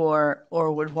allowed to or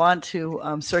would want to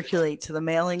circulate to the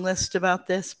mailing list about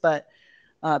this, but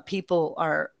people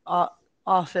are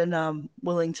often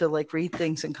willing to like read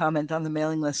things and comment on the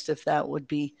mailing list if that would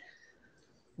be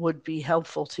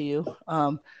helpful to you.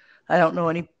 I don't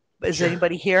know does Sure.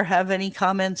 anybody here have any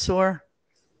comments or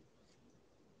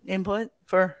input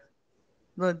for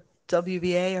the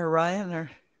WBA or Ryan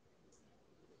or?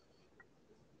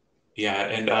 Yeah,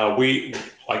 and we,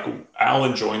 like,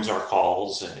 Alan joins our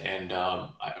calls, and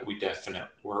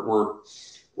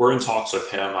we're in talks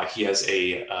with him. Like, he has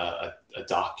a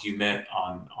document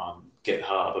on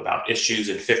GitHub about issues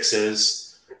and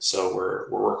fixes, so we're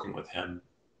working with him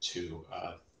to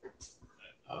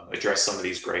address some of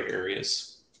these gray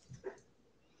areas.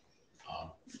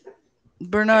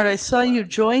 Bernard, I saw you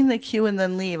join the queue and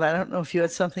then leave. I don't know if you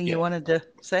had something you wanted to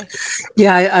say.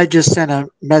 Yeah, I just sent a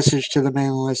message to the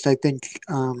mailing list. I think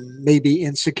maybe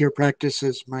insecure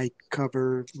practices might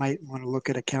want to look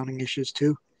at accounting issues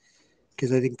too,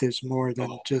 because I think there's more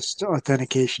than just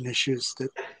authentication issues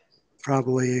that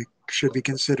probably should be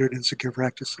considered insecure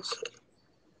practices.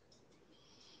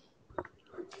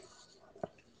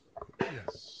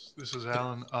 Yes, this is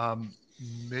Alan.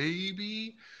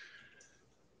 Maybe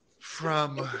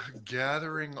from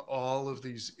gathering all of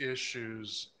these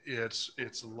issues,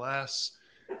 it's less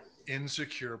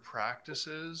insecure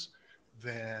practices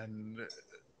than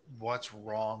what's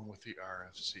wrong with the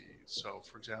RFCs. So,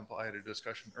 for example, I had a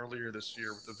discussion earlier this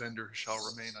year with a vendor who shall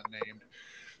remain unnamed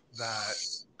that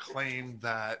claimed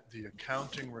that the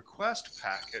accounting request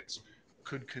packets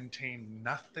could contain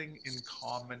nothing in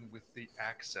common with the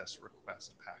access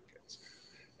request packets.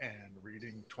 And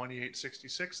reading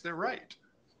 2866, they're right.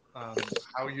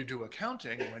 How you do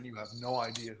accounting when you have no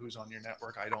idea who's on your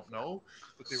network, I don't know,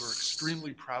 but they were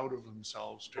extremely proud of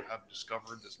themselves to have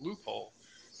discovered this loophole,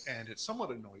 and it somewhat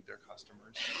annoyed their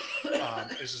customers.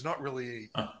 This is not really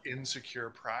a insecure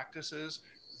practices.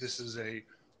 This is a,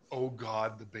 oh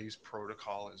God, the base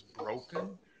protocol is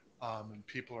broken, and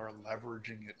people are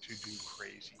leveraging it to do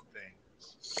crazy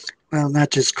things. Well,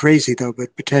 not just crazy though,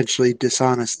 but potentially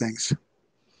dishonest things.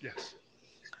 Yes.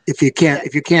 If you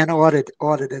can't audit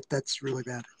it, that's really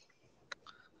bad.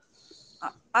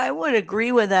 I would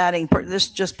agree with adding this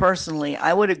just personally.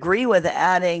 I would agree with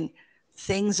adding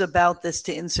things about this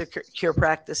to insecure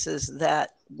practices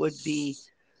that would be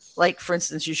like, for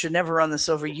instance, you should never run this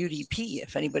over UDP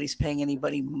if anybody's paying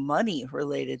anybody money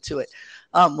related to it.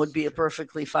 Would be a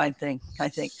perfectly fine thing, I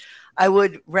think. I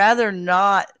would rather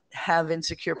not have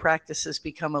insecure practices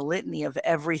become a litany of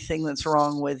everything that's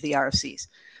wrong with the RFCs.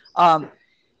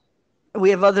 We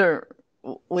have other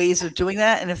ways of doing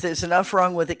that. And if there's enough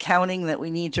wrong with accounting that we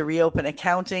need to reopen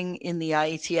accounting in the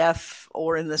IETF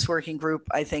or in this working group,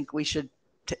 I think we should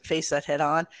face that head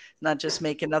on, not just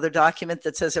make another document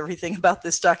that says everything about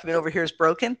this document over here is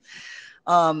broken.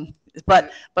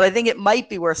 But I think it might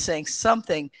be worth saying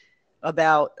something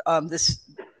about this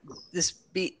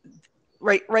be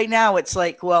right now. It's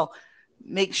like, well,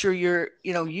 make sure your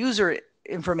user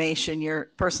information,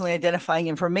 your personally identifying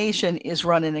information is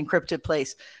run in an encrypted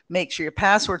place. Make sure your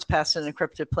password's passed in an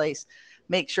encrypted place.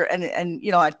 Make sure, and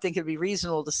I think it'd be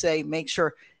reasonable to say, make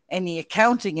sure any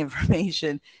accounting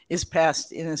information is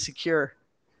passed in a secure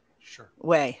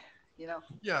way.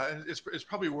 Yeah, and it's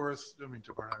probably worth,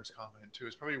 to Bernard's comment too,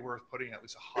 it's probably worth putting at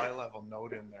least a high level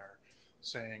note in there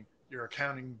saying your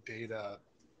accounting data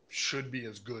should be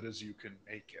as good as you can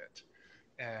make it.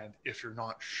 And if you're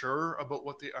not sure about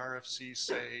what the RFCs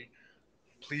say,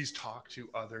 please talk to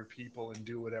other people and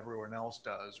do what everyone else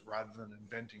does rather than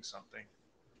inventing something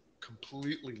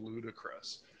completely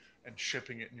ludicrous and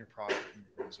shipping it in your product in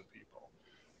millions of people.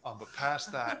 But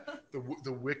past that,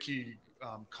 the wiki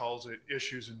calls it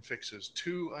issues and fixes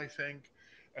 2, I think.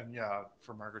 And yeah,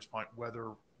 for Margaret's point,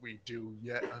 whether we do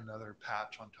yet another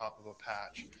patch on top of a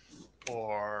patch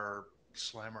or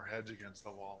slam our heads against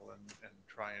the wall and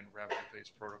try and rev the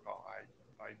base protocol,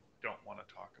 I don't want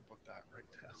to talk about that right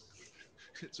now.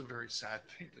 It's a very sad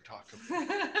thing to talk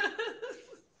about.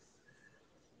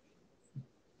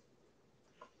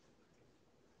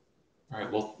 All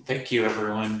right, well, thank you,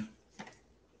 everyone.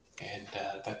 And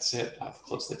that's it. I'll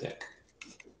close the deck.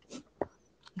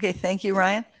 Okay, thank you,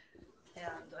 Ryan. And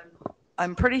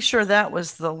I'm pretty sure that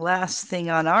was the last thing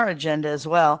on our agenda as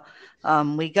well.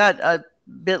 We got a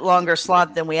bit longer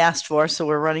slot than we asked for, so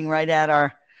we're running right at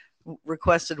our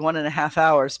requested 1.5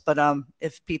 hours. But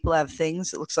if people have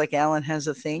things, it looks like Alan has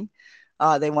a thing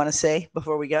they want to say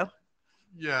before we go.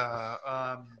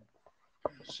 Yeah.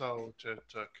 So to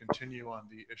continue on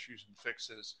the issues and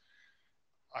fixes,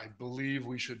 I believe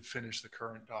we should finish the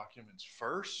current documents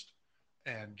first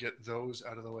and get those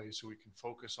out of the way so we can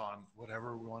focus on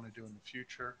whatever we want to do in the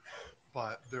future.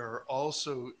 But there are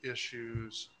also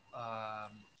issues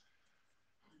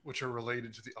which are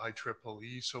related to the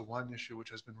IEEE. So one issue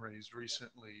which has been raised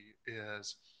recently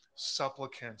is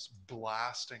supplicants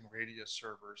blasting radius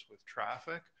servers with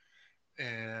traffic.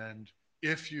 And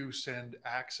if you send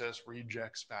access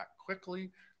rejects back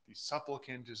quickly, the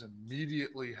supplicant is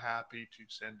immediately happy to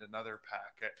send another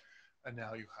packet. And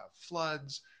now you have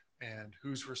floods. And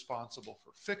who's responsible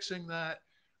for fixing that?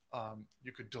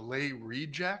 You could delay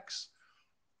rejects,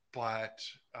 but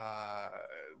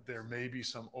there may be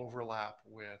some overlap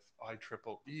with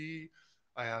IEEE.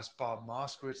 I asked Bob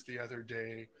Moskowitz the other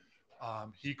day.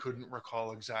 He couldn't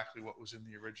recall exactly what was in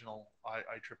the original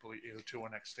IEEE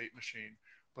 802.1x state machine,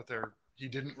 but he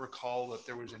didn't recall that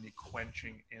there was any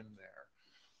quenching in there.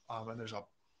 And there's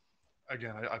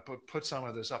again, I put some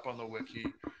of this up on the wiki.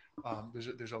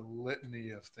 There's a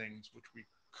litany of things which we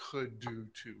could do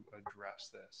to address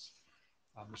this.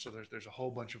 So there's a whole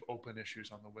bunch of open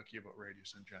issues on the wiki about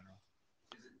radius in general.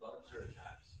 Is it bugs or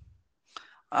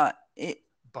attacks?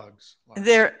 Bugs.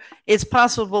 It's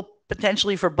possible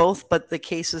potentially for both, but the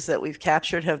cases that we've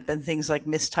captured have been things like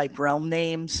mistyped realm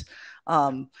names,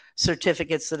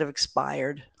 certificates that have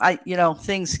expired. A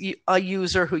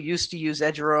user who used to use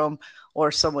Eduroam or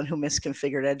someone who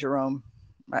misconfigured Eduroam,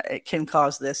 it can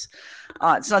cause this.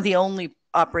 It's not the only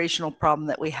operational problem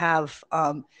that we have.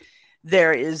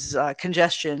 There is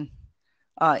congestion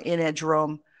in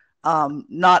Eduroam,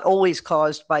 not always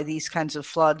caused by these kinds of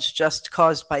floods, just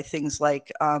caused by things like,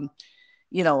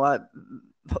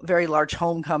 a very large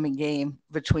homecoming game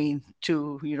between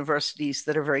two universities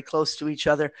that are very close to each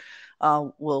other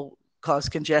will cause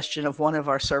congestion of one of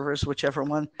our servers, whichever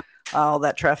one all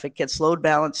that traffic gets load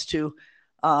balanced to.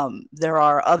 There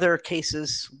are other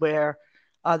cases where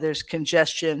there's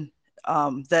congestion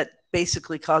that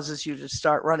basically causes you to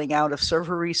start running out of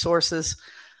server resources.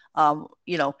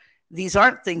 These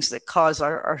aren't things that cause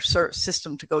our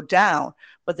system to go down,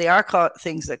 but they are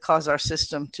things that cause our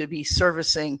system to be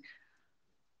servicing,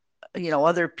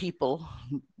 other people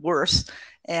worse.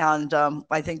 And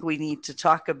I think we need to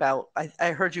talk about,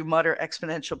 I heard you mutter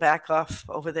exponential backoff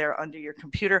over there under your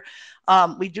computer.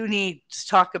 We do need to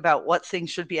talk about what things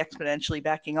should be exponentially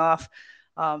backing off,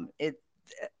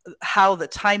 how the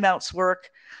timeouts work.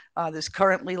 There's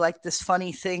currently like this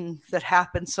funny thing that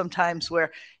happens sometimes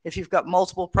where if you've got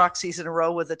multiple proxies in a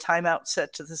row with a timeout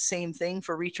set to the same thing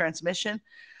for retransmission,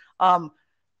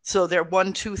 so they're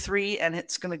 1, 2, 3, and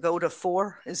it's going to go to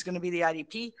 4 is going to be the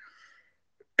IDP.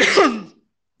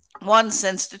 1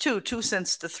 sends to 2, 2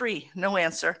 sends to 3, no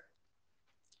answer.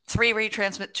 3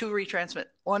 retransmit, 2 retransmit,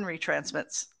 1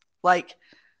 retransmits, like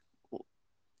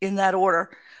in that order.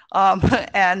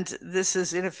 And this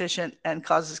is inefficient and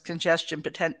causes congestion,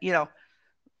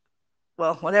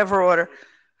 whatever order.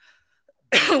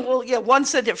 Well, yeah, 1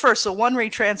 sent it first, so 1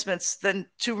 retransmits, then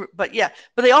 2, but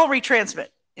they all retransmit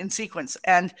in sequence,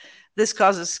 and this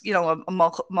causes a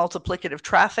multiplicative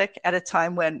traffic at a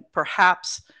time when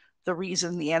perhaps the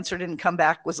reason the answer didn't come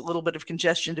back was a little bit of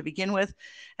congestion to begin with.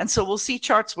 And so we'll see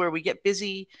charts where we get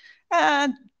busy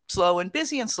and slow and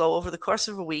busy and slow over the course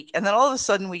of a week, and then all of a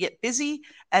sudden we get busy,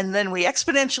 and then we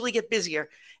exponentially get busier,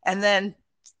 and then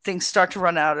things start to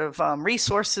run out of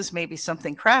resources, maybe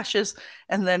something crashes,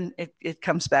 and then it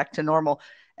comes back to normal.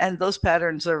 And those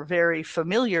patterns are very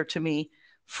familiar to me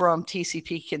from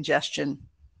TCP congestion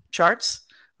charts.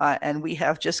 And we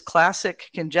have just classic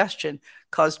congestion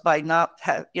caused by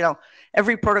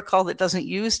every protocol that doesn't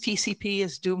use TCP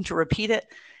is doomed to repeat it.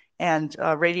 And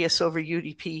radius over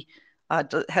UDP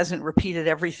hasn't repeated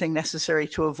everything necessary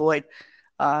to avoid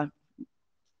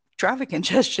traffic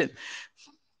congestion.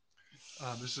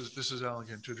 This is Alan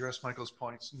again. To address Michael's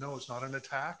points, no, it's not an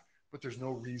attack, but there's no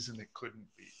reason it couldn't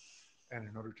be. And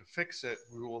in order to fix it,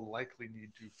 we will likely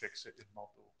need to fix it in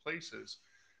multiple places,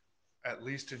 at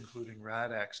least including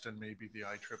RADEXT and maybe the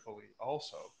IEEE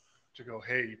also, to go,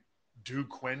 hey, do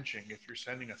quenching. If you're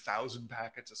sending 1,000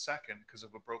 packets a second because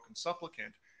of a broken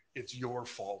supplicant, it's your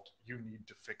fault. You need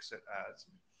to fix it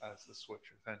as the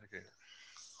switch authenticator.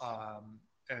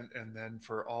 And then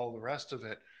for all the rest of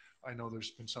it, I know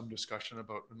there's been some discussion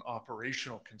about an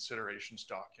operational considerations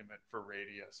document for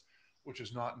Radius, which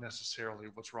is not necessarily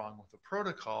what's wrong with the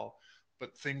protocol,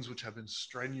 but things which have been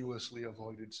strenuously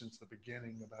avoided since the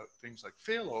beginning about things like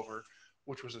failover,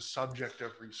 which was a subject of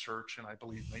research in, I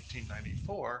believe,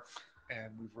 1994,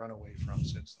 and we've run away from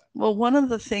since then. Well, one of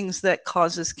the things that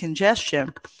causes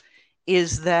congestion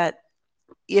is that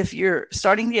if you're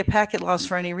starting to get packet loss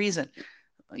for any reason,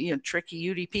 tricky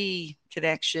UDP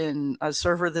connection, a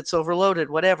server that's overloaded,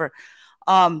 whatever,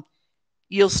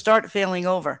 you'll start failing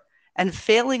over. And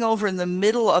failing over in the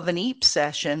middle of an EAP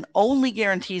session only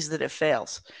guarantees that it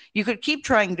fails. You could keep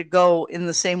trying to go in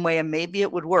the same way and maybe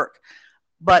it would work.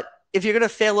 But if you're going to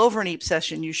fail over an EAP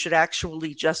session, you should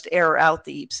actually just error out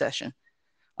the EAP session,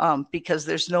 because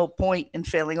there's no point in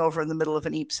failing over in the middle of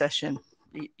an EAP session.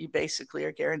 You basically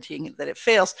are guaranteeing that it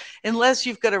fails unless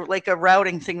you've got a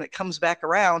routing thing that comes back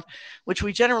around, which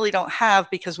we generally don't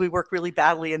have because we work really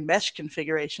badly in mesh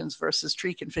configurations versus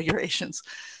tree configurations.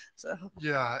 So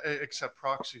yeah, except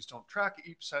proxies don't track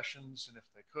EAP sessions, and if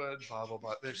they could, blah blah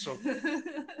blah. So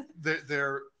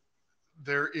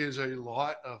there is a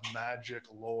lot of magic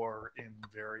lore in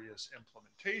various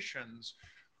implementations,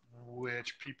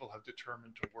 which people have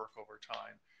determined to work over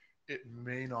time. It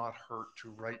may not hurt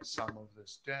to write some of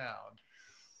this down.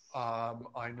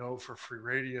 I know for Free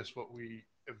Radius, what we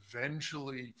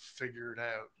eventually figured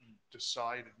out and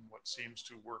decided, and what seems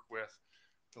to work with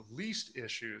the least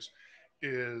issues,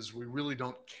 is we really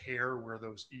don't care where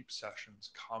those EAP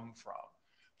sessions come from.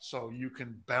 So you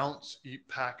can bounce EAP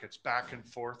packets back and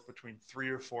forth between 3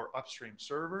 or 4 upstream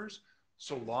servers.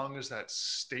 So long as that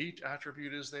state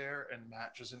attribute is there and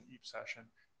matches an EAP session,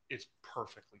 it's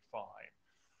perfectly fine.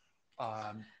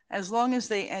 As long as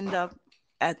they end up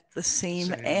at the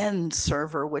same end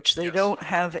server, which they don't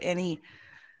have any.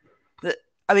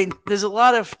 I mean, there's a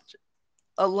lot of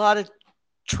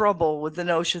trouble with the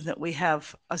notion that we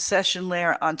have a session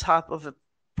layer on top of a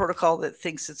protocol that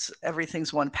thinks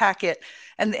everything's one packet,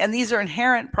 and these are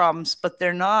inherent problems, but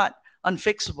they're not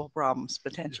unfixable problems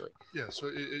potentially. Yeah,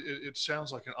 so it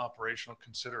sounds like an operational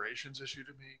considerations issue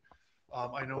to me.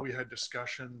 I know we had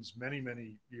discussions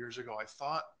many years ago. I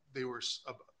thought they were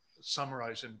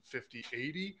summarized in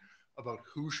 5080 about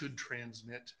who should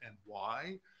transmit and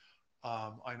why.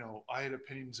 I know I had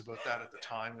opinions about that at the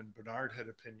time, and Bernard had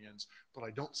opinions, but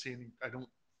I don't see any.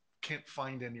 Can't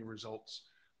find any results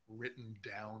written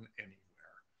down anywhere.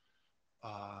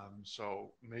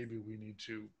 So maybe we need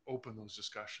to open those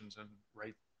discussions and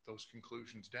write those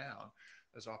conclusions down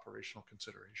as operational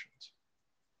considerations.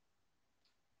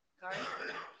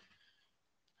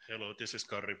 Hello, this is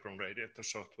Karri from Radiator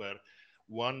Software.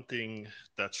 One thing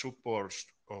that supports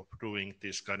of doing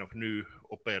this kind of new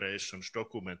operations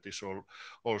document is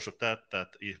also that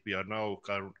if we are now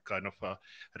kind of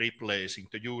replacing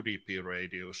the UDP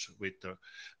radios with the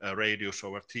radios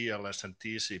over TLS and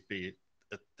TCP,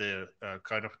 the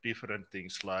kind of different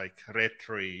things like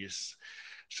retries,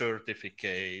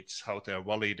 certificates, how they are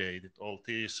validated, all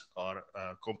these are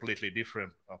completely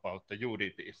different about the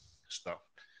UDP stuff,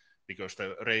 because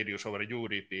the radios over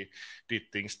UDP did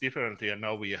things differently, and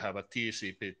now we have a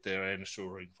TCP there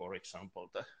ensuring, for example,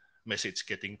 the message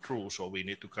getting through. So we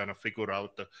need to kind of figure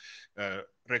out the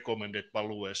recommended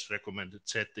values, recommended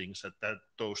settings, and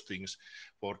those things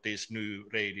for these new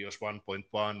radios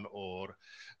 1.1 or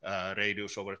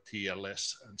radios over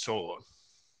TLS and so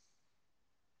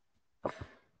on.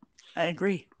 I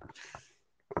agree.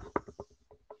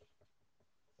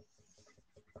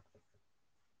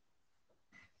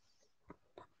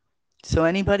 So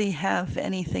anybody have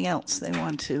anything else they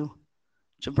want to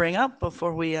bring up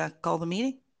before we call the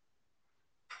meeting?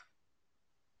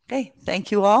 Okay,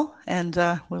 thank you all, and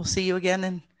we'll see you again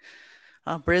in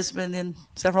Brisbane in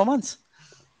several months.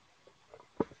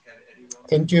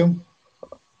 Thank you.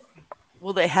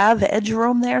 Will they have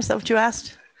Edgerome there? Is that what you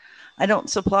asked? I don't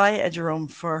supply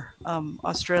Edgerome for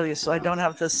Australia, so I don't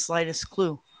have the slightest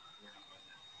clue.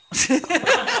 Well, the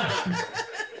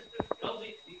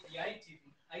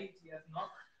IETF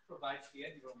not provides the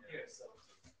Edgerome here, so.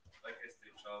 I guess they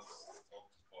just talk to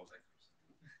Paul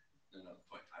Deckers. No,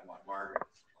 point. I want Margaret.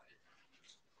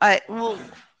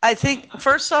 I think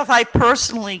first off, I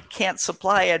personally can't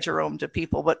supply Edgerome to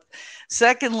people, but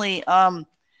secondly,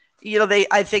 you know,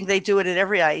 I think they do it at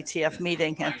every IETF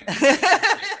meeting, and, and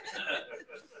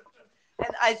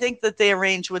I think that they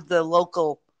arrange with the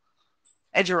local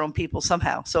Edgerome people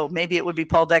somehow. So maybe it would be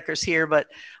Paul Deckers here, but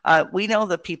we know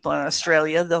the people in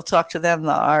Australia. They'll talk to them,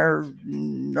 our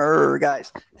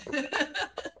guys.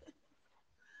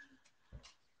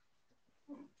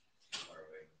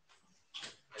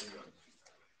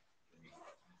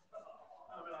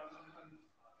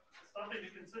 Something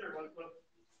to consider where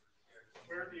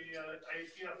the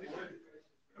IETF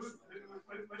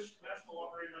which national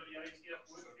operator the IETF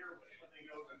would hear with. Would they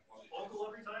go local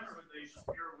every time, or would they just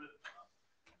hear with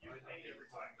UK every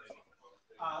time?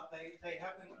 They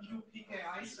have an EU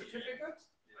PKI certificate,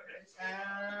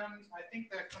 and I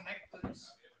think they're connected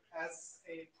as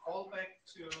a callback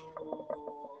to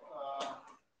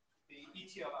the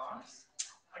ETLRs.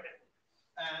 Okay.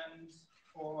 And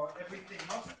for everything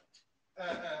not,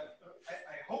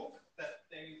 I hope that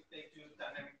they do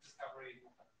dynamic discovery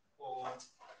for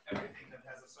everything that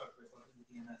has a circuit or the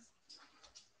DNS.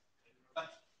 But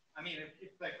I mean,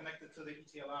 if they're connected to the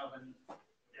ETLR, then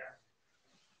yeah.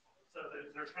 So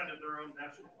they're kind of their own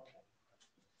national level.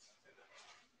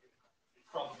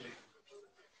 Probably.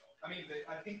 I mean,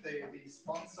 I think the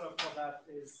sponsor for that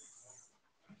is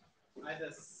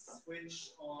either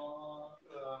Switch or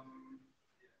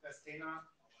Vestena.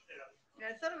 Yeah,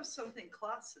 I thought it was something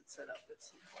Klaus had set up at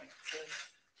some point. So.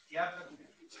 Yeah,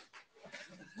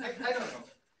 I don't know.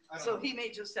 So he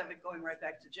may just have it going right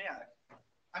back to Jan.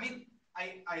 I mean,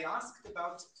 I asked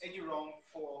about Edgerome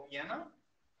for Vienna,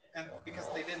 and because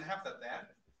they didn't have that there,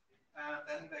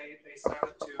 then they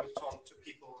started to talk to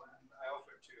people, and I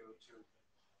offered to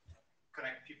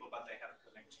connect people, but they had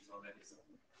connections already. So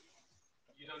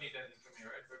You don't need anything from me,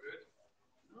 right? We're good?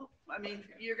 Nope. I mean,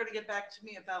 you're going to get back to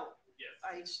me about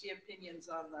IHG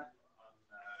opinions on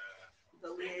the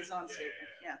liaison statement.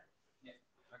 Yeah.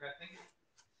 Okay, thank you.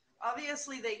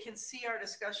 Obviously, they can see our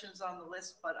discussions on the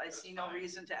list, but I see no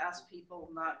reason to ask people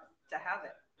not to have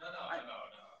it. No.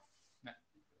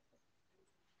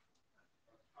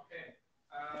 Okay.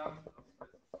 I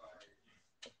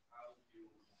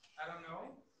don't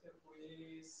know if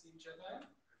we see each other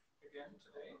again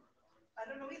today. I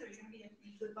don't know either. You're going to be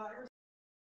in goodbye or